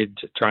okay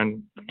to try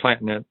and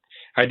planting it.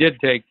 I did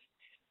take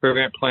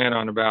Prevent Plant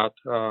on about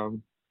 15%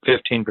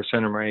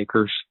 of my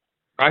acres.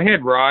 I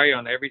had rye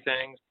on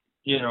everything.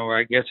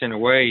 I guess in a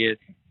way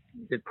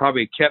it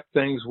probably kept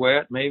things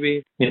wet,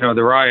 maybe.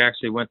 The rye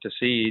actually went to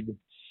seed.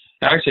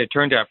 Actually, it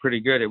turned out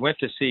pretty good. It went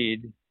to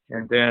seed,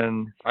 and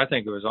then I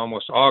think it was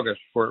almost August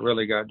before it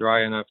really got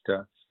dry enough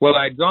to... Well,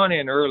 I'd gone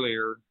in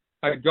earlier.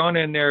 I'd gone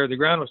in there. The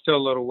ground was still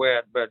a little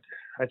wet, but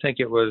I think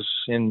it was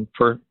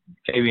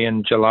maybe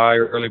in July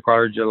or early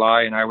part of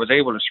July, and I was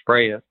able to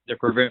spray it, the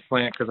Prevent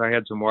Plant, because I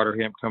had some water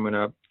hemp coming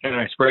up, and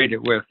I sprayed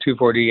it with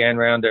 2,4-D and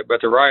Roundup, but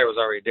the rye was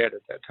already dead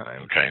at that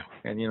time. Okay.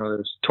 And,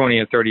 there's 20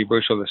 or 30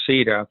 bushel of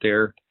seed out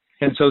there.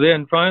 And so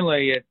then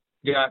finally it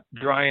got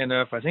dry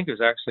enough, I think it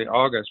was actually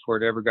August before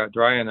it ever got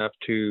dry enough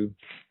to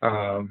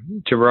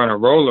run a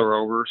roller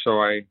over.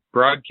 So I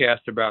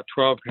broadcast about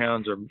 12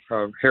 pounds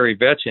of hairy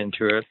vetch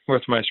into it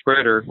with my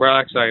spreader. Well,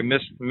 actually I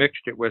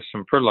mixed it with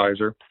some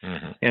fertilizer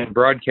and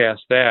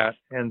broadcast that,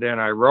 and then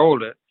I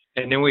rolled it.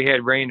 And then we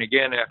had rain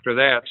again after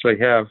that. So I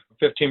have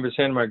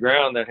 15% of my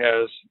ground that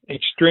has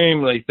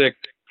extremely thick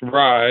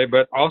rye,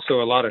 but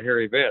also a lot of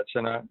hairy vetch.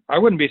 And I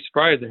wouldn't be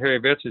surprised that hairy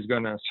vetch is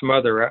going to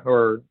smother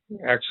or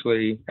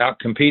actually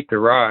outcompete the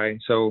rye.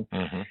 So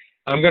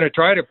I'm going to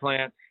try to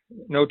plant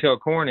no-till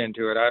corn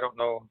into it. I don't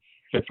know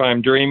if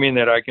I'm dreaming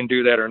that I can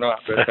do that or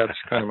not, but that's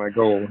kind of my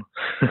goal.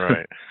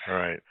 Right.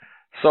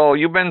 So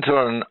you've been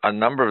to a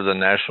number of the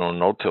national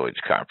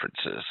no-tillage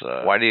conferences.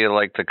 Why do you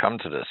like to come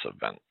to this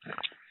event?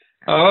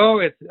 Oh,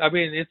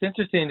 it's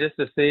interesting just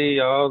to see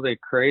all the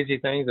crazy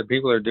things that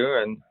people are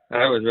doing.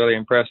 I was really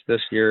impressed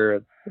this year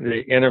at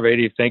the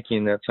innovative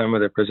thinking that some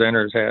of the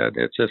presenters had.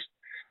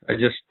 I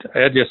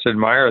just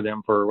admire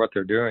them for what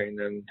they're doing.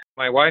 And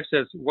my wife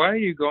says, "Why are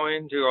you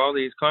going to all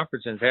these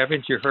conferences?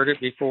 Haven't you heard it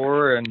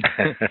before?" And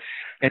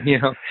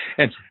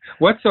and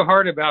what's so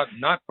hard about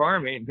not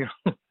farming?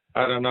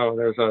 I don't know.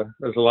 There's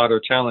a lot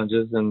of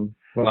challenges and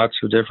lots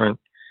of different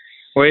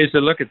ways to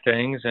look at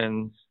things,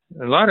 and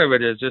a lot of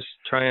it is just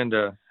trying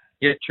to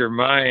get your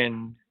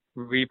mind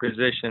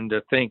repositioned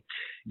to think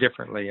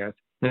differently and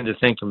to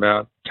think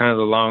about kind of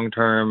the long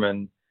term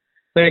and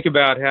think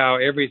about how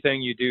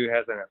everything you do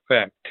has an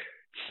effect.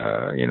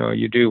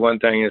 You do one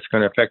thing, it's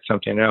going to affect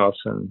something else.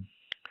 And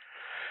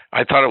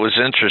I thought it was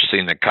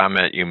interesting, the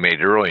comment you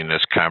made early in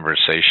this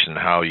conversation,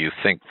 how you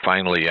think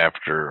finally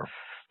after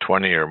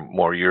 20 or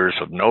more years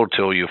of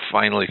no-till, you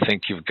finally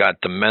think you've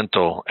got the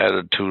mental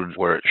attitude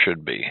where it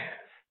should be.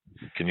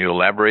 Can you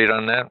elaborate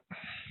on that?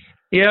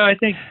 Yeah, I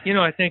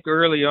think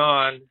early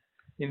on,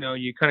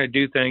 you kind of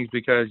do things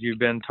because you've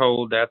been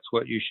told that's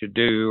what you should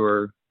do,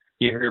 or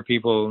you hear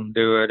people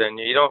do it, and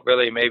you don't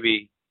really,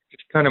 maybe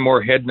it's kind of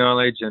more head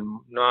knowledge and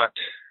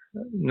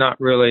not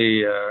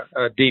really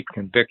a deep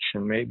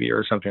conviction maybe,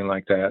 or something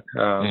like that.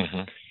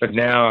 But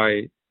now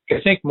I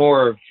think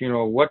more of,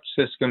 what's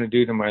this going to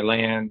do to my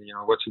land?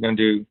 What's it going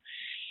to do?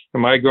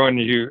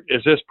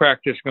 Is this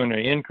practice going to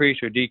increase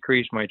or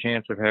decrease my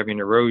chance of having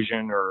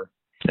erosion,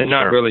 and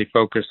not really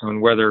focus on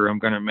whether I'm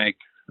going to make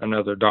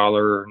another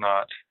dollar or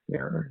not.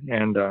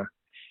 And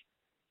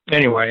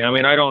anyway,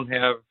 I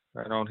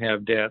don't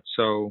have debt,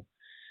 so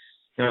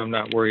I'm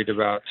not worried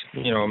about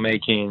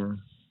making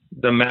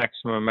the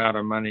maximum amount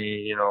of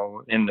money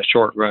in the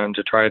short run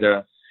to try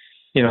to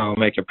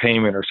make a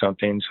payment or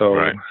something.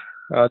 So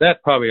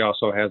that probably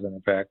also has an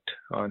effect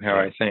on how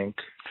I think.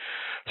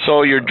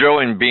 So you're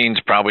drilling beans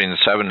probably in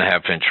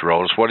 7.5-inch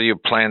rows. What are you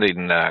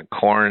planting?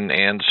 Corn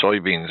and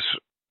soybeans?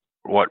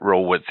 What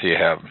row width do you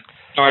have?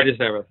 Oh, I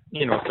just have a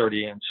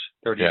 30-inch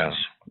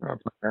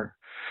planter.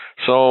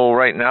 So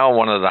right now,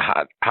 one of the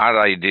hot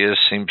ideas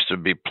seems to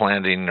be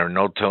planting or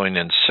no-tilling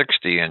in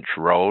 60-inch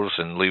rows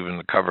and leaving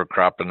the cover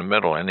crop in the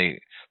middle. Any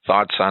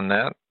thoughts on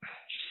that?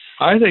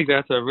 I think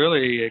that's a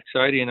really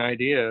exciting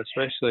idea,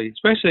 especially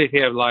if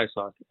you have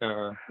livestock.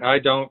 I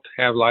don't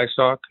have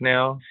livestock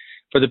now.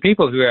 For the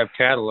people who have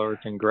cattle or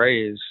can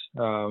graze,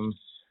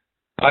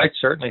 I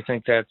certainly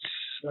think that's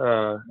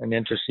an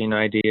interesting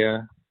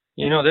idea.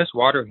 This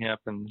water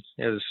hemp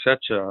is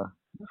such a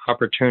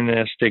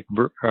opportunistic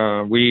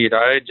weed.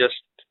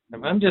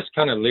 I'm just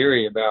kind of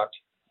leery about,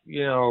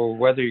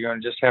 whether you're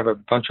going to just have a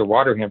bunch of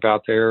water hemp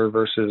out there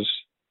versus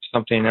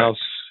something else,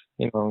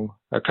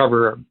 a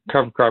cover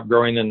crop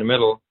growing in the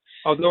middle.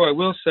 Although I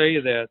will say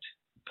that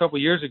a couple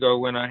of years ago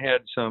when I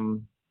had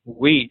some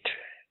wheat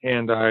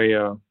and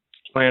I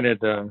planted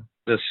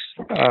this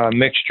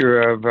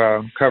mixture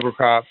of cover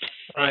crop,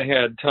 I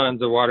had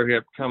tons of water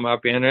hemp come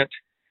up in it.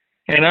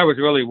 And I was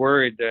really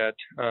worried that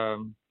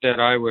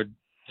I would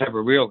have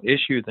a real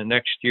issue the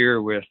next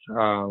year with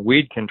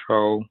weed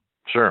control.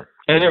 Sure.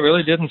 And it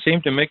really didn't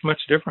seem to make much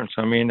difference.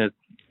 I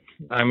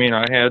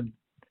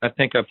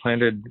think I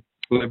planted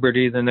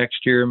Liberty the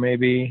next year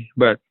maybe,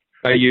 but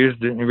I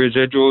used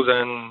residuals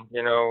and,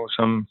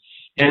 some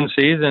in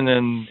season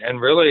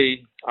and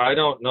really I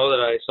don't know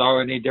that I saw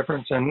any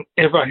difference. And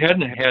if I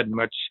hadn't had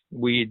much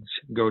weeds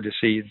go to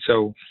seed.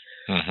 So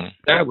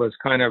that was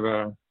kind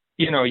of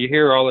you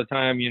hear all the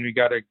time, you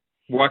got to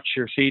watch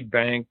your seed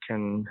bank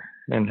and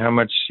how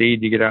much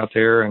seed you get out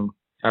there. And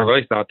I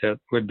really thought that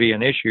would be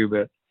an issue,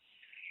 but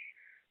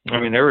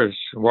there was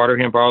water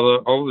hemp all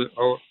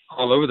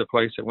over the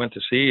place that went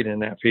to seed in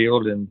that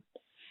field. And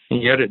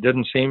yet it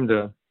didn't seem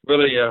to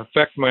really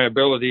affect my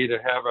ability to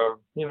have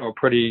a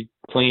pretty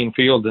clean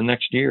field the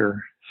next year.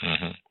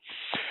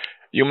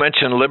 You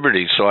mentioned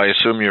Liberty, so I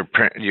assume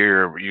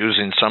you're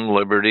using some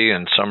Liberty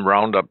and some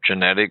Roundup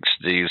genetics.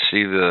 Do you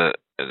see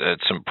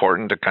it's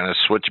important to kind of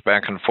switch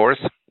back and forth?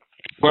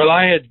 Well,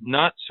 I had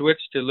not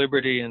switched to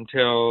Liberty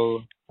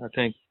until I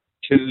think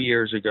 2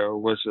 years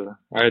ago.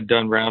 I had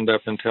done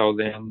Roundup until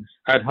then.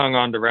 I'd hung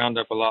on to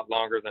Roundup a lot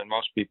longer than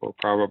most people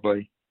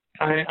probably.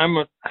 I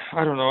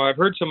don't know. I've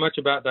heard so much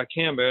about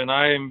dicamba, and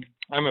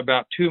I'm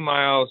about 2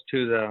 miles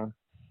to the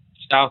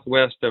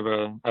southwest of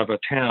a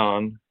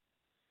town,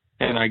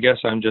 and I guess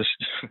I'm just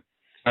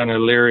kind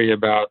of leery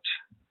about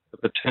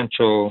the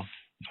potential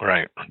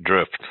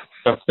drift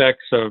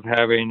effects of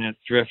having it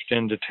drift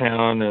into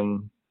town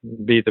and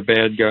be the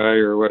bad guy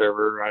or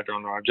whatever. I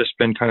don't know. I've just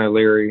been kind of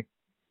leery,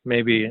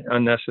 maybe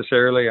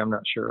unnecessarily. I'm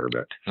not sure,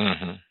 but.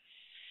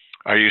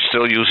 Are you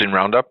still using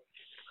Roundup?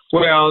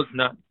 Well,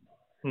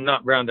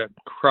 not Roundup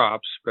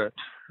crops, but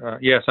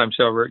yes, I'm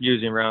still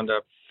using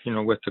Roundup,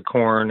 with the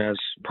corn as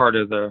part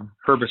of the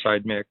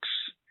herbicide mix.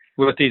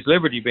 With these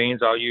Liberty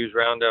beans, I'll use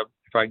Roundup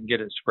if I can get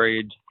it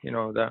sprayed,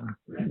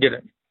 get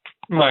it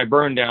my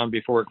burn down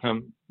before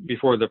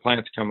the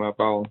plants come up.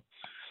 I'll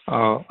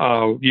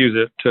I'll use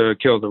it to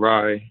kill the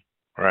rye.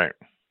 Right.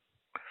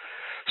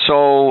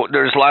 So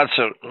there's lots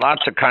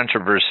of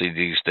controversy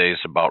these days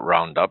about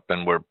Roundup,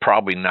 and we're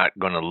probably not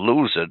going to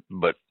lose it,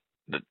 but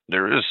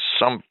there is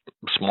some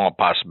small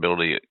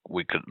possibility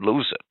we could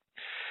lose it.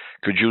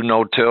 Could you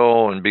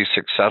no-till and be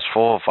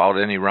successful without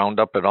any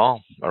Roundup at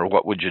all, or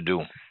what would you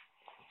do?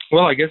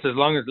 Well, I guess as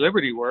long as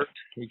Liberty worked,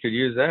 you could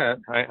use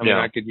that. I mean,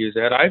 I could use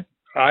that.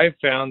 I've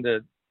found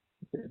that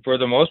for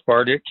the most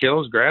part, it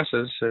kills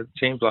grasses. It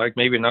seems like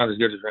maybe not as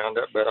good as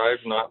Roundup, but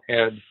I've not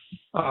had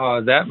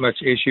that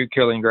much issue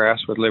killing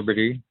grass with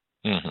Liberty.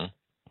 Mm-hmm.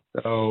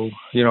 So,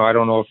 I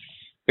don't know if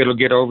it'll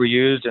get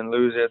overused and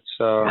lose its,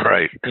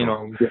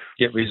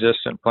 get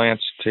resistant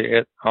plants to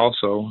it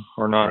also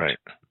or not. Right.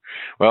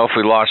 Well, if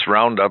we lost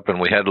Roundup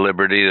and we had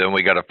Liberty, then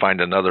we got to find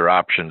another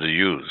option to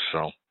use.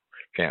 So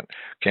can't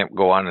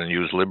go on and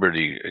use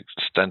Liberty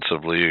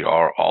extensively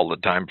all the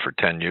time for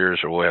 10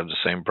 years, or we'll have the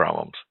same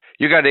problems.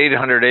 You got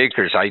 800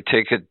 acres. I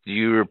take it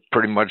you're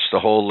pretty much the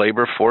whole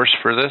labor force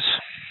for this?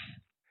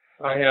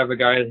 I have a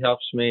guy that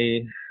helps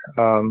me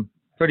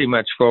pretty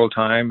much full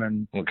time,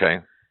 and okay.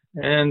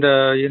 And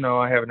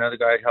I have another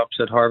guy that helps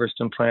at harvest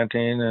and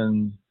planting,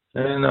 and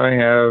I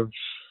have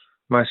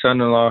my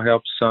son-in-law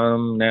helps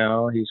some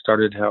now. He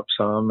started to help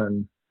some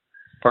and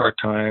part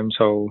time.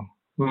 So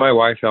my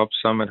wife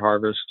helps some at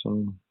harvest,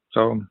 and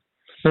so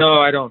no,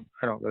 I don't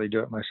really do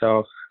it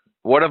myself.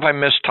 What have I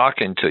missed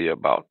talking to you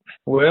about?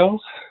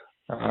 Well,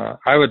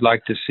 I would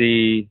like to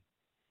see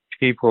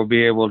people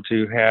be able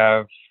to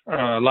have,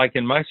 like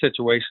in my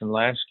situation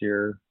last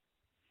year,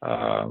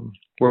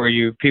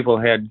 where people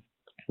had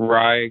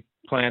rye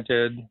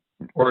planted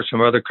or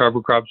some other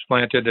cover crops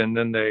planted, and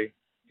then they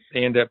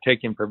end up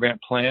taking prevent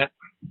plant.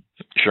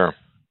 Sure.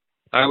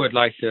 I would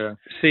like to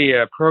see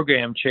a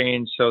program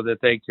change so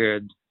that they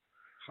could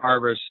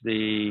harvest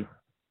the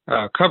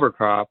cover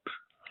crop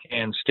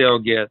and still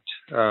get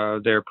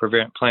their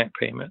prevent plant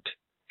payment.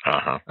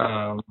 Uh-huh.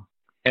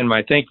 And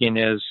my thinking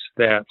is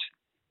that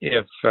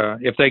if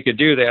they could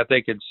do that,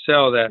 they could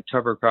sell that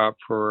cover crop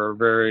for a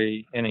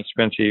very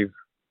inexpensive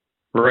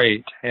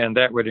rate, and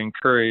that would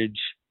encourage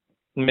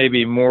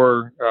maybe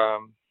more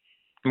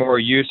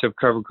use of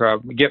cover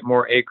crop, get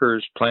more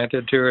acres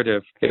planted to it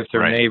if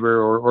their right.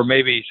 neighbor or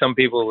maybe some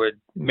people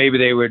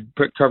they would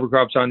put cover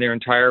crops on their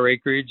entire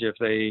acreage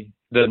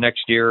the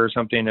next year or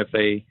something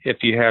if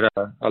you had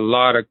a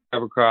lot of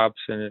cover crops.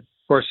 And of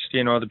course,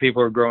 the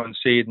people who are growing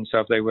seed and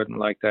stuff, they wouldn't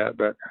like that,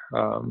 but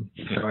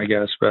I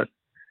guess. But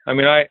I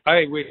mean, I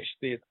wish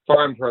the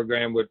farm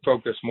program would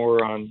focus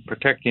more on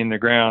protecting the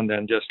ground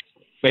than just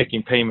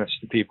making payments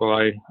to people.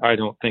 I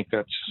don't think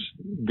that's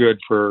good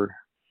for.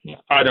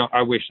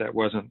 I wish it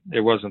wasn't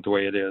the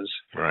way it is.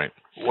 Right.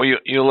 Well,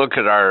 you look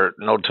at our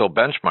no-till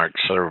benchmark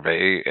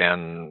survey,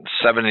 and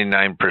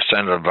 79%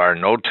 of our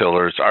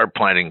no-tillers are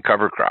planting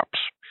cover crops.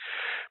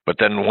 But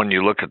then when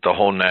you look at the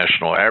whole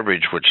national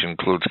average, which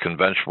includes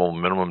conventional,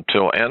 minimum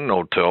till, and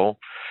no-till,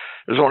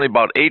 there's only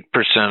about 8%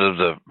 of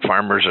the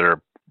farmers that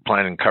are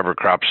planting cover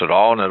crops at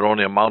all, and it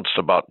only amounts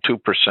to about 2%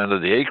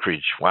 of the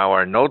acreage. While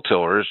our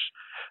no-tillers,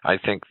 I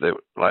think that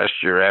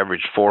last year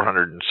averaged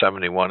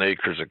 471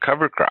 acres of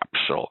cover crops.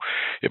 So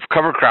if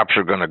cover crops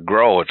are going to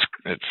grow,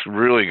 it's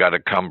really got to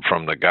come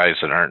from the guys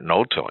that aren't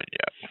no-tilling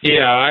yet.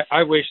 Yeah,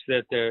 I wish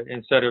that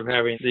instead of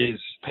having these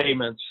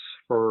payments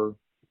for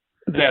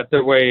that,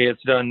 the way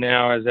it's done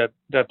now is that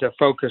the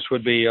focus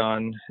would be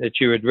on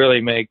that you would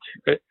really make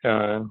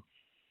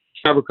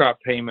cover crop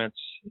payments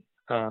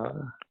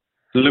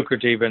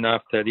lucrative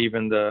enough that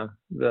even the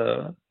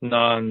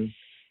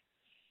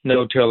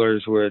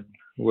no-tillers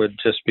would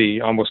just be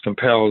almost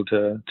compelled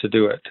to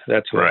do it.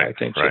 That's what I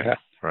think should happen.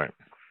 Right.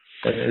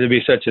 There'd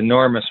be such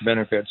enormous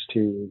benefits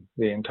to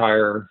the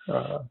entire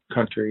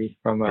country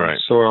from a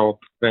soil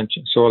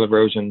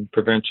erosion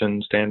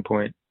prevention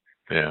standpoint.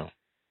 Yeah.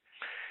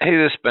 Hey,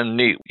 this has been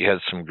neat. You had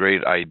some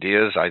great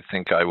ideas. I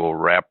think I will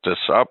wrap this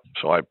up.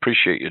 So I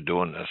appreciate you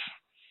doing this.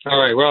 All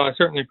right. Well, I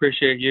certainly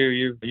appreciate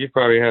you. You've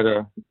probably had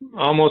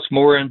almost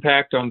more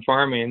impact on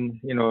farming.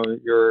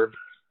 Your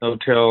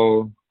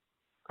no-till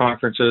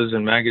conferences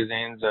and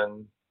magazines,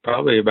 and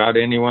probably about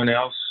anyone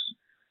else,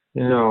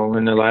 in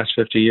the last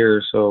 50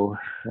 years. So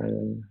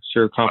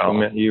sure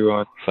compliment you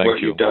on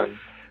what you've done.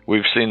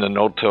 We've seen the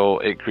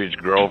no-till acreage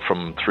grow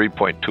from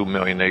 3.2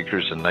 million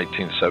acres in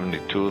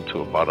 1972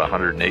 to about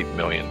 108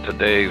 million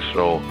today.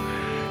 So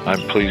I'm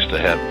pleased to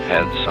have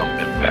had some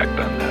impact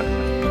on that.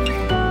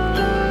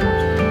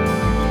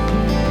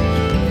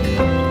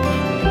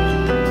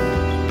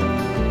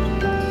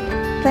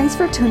 Thanks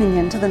for tuning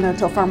in to the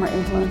No-Till Farmer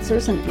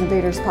Influencers and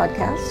Innovators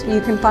podcast.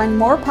 You can find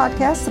more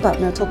podcasts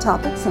about no-till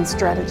topics and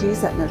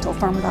strategies at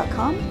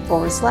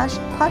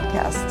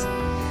no-tillfarmer.com/podcasts.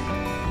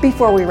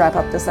 Before we wrap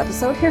up this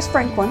episode, here's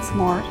Frank once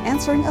more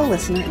answering a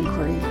listener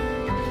inquiry.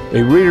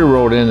 A reader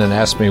wrote in and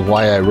asked me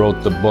why I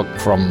wrote the book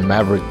From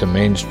Maverick to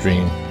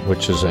Mainstream,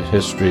 which is a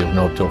history of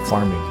no-till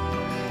farming.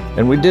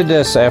 And we did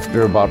this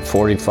after about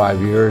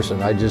 45 years,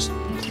 and I just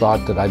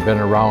thought that I'd been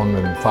around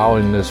and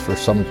following this for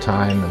some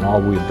time, and all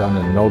we've done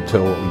in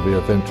no-till would be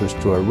of interest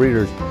to our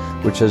readers.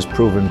 which has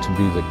proven to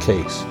be the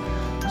case.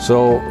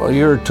 So a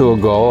year or two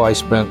ago, I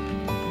spent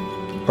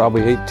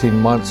probably 18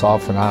 months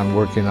off and on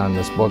working on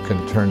this book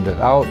and turned it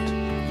out.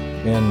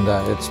 And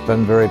it's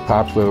been very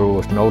popular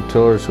with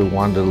no-tillers who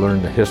wanted to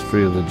learn the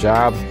history of the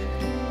job.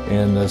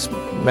 And as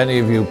many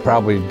of you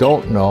probably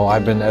don't know,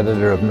 I've been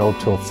editor of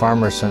No-Till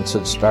Farmer since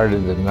it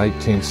started in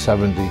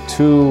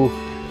 1972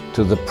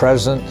 to the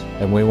present.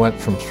 And we went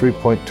from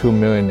 3.2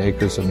 million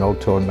acres of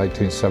no-till in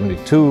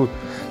 1972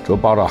 to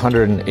about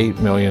 108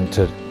 million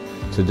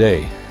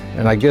today.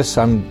 And I guess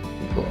I'm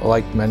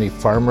like many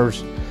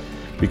farmers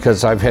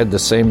because I've had the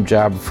same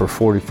job for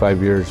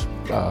 45 years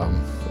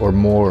or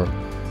more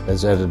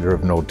as editor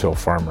of No-Till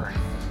Farmer.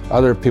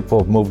 Other people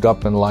have moved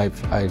up in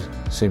life. I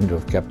seem to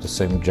have kept the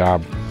same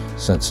job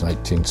since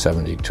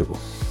 1972.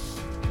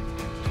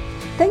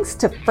 Thanks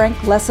to Frank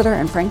Lessiter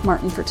and Frank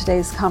Martin for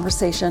today's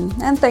conversation,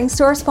 and thanks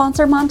to our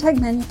sponsor Montag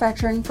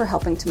Manufacturing for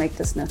helping to make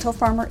this No-Till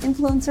Farmer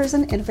Influencers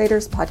and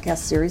Innovators podcast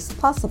series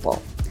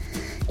possible.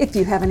 If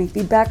you have any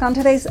feedback on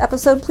today's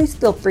episode, please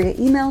feel free to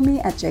email me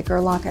at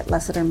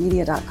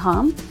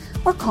jgerlach@lessitermedia.com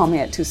or call me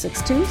at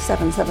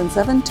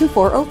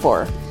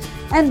 262-777-2404.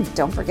 And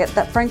don't forget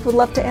that Frank would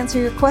love to answer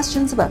your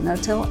questions about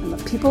no-till and the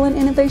people and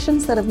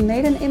innovations that have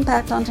made an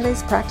impact on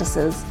today's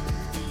practices.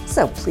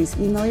 So please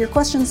email your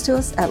questions to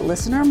us at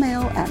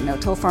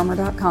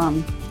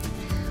listenermail@notillfarmer.com.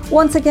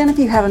 Once again, if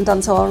you haven't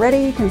done so already,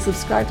 you can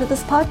subscribe to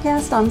this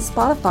podcast on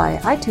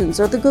Spotify, iTunes,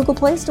 or the Google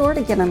Play Store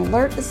to get an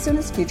alert as soon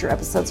as future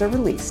episodes are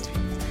released.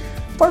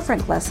 For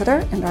Frank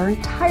Lessiter and our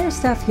entire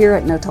staff here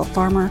at No-Till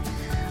Farmer,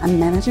 I'm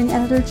Managing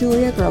Editor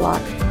Julia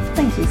Gerlach.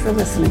 Thank you for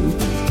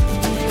listening.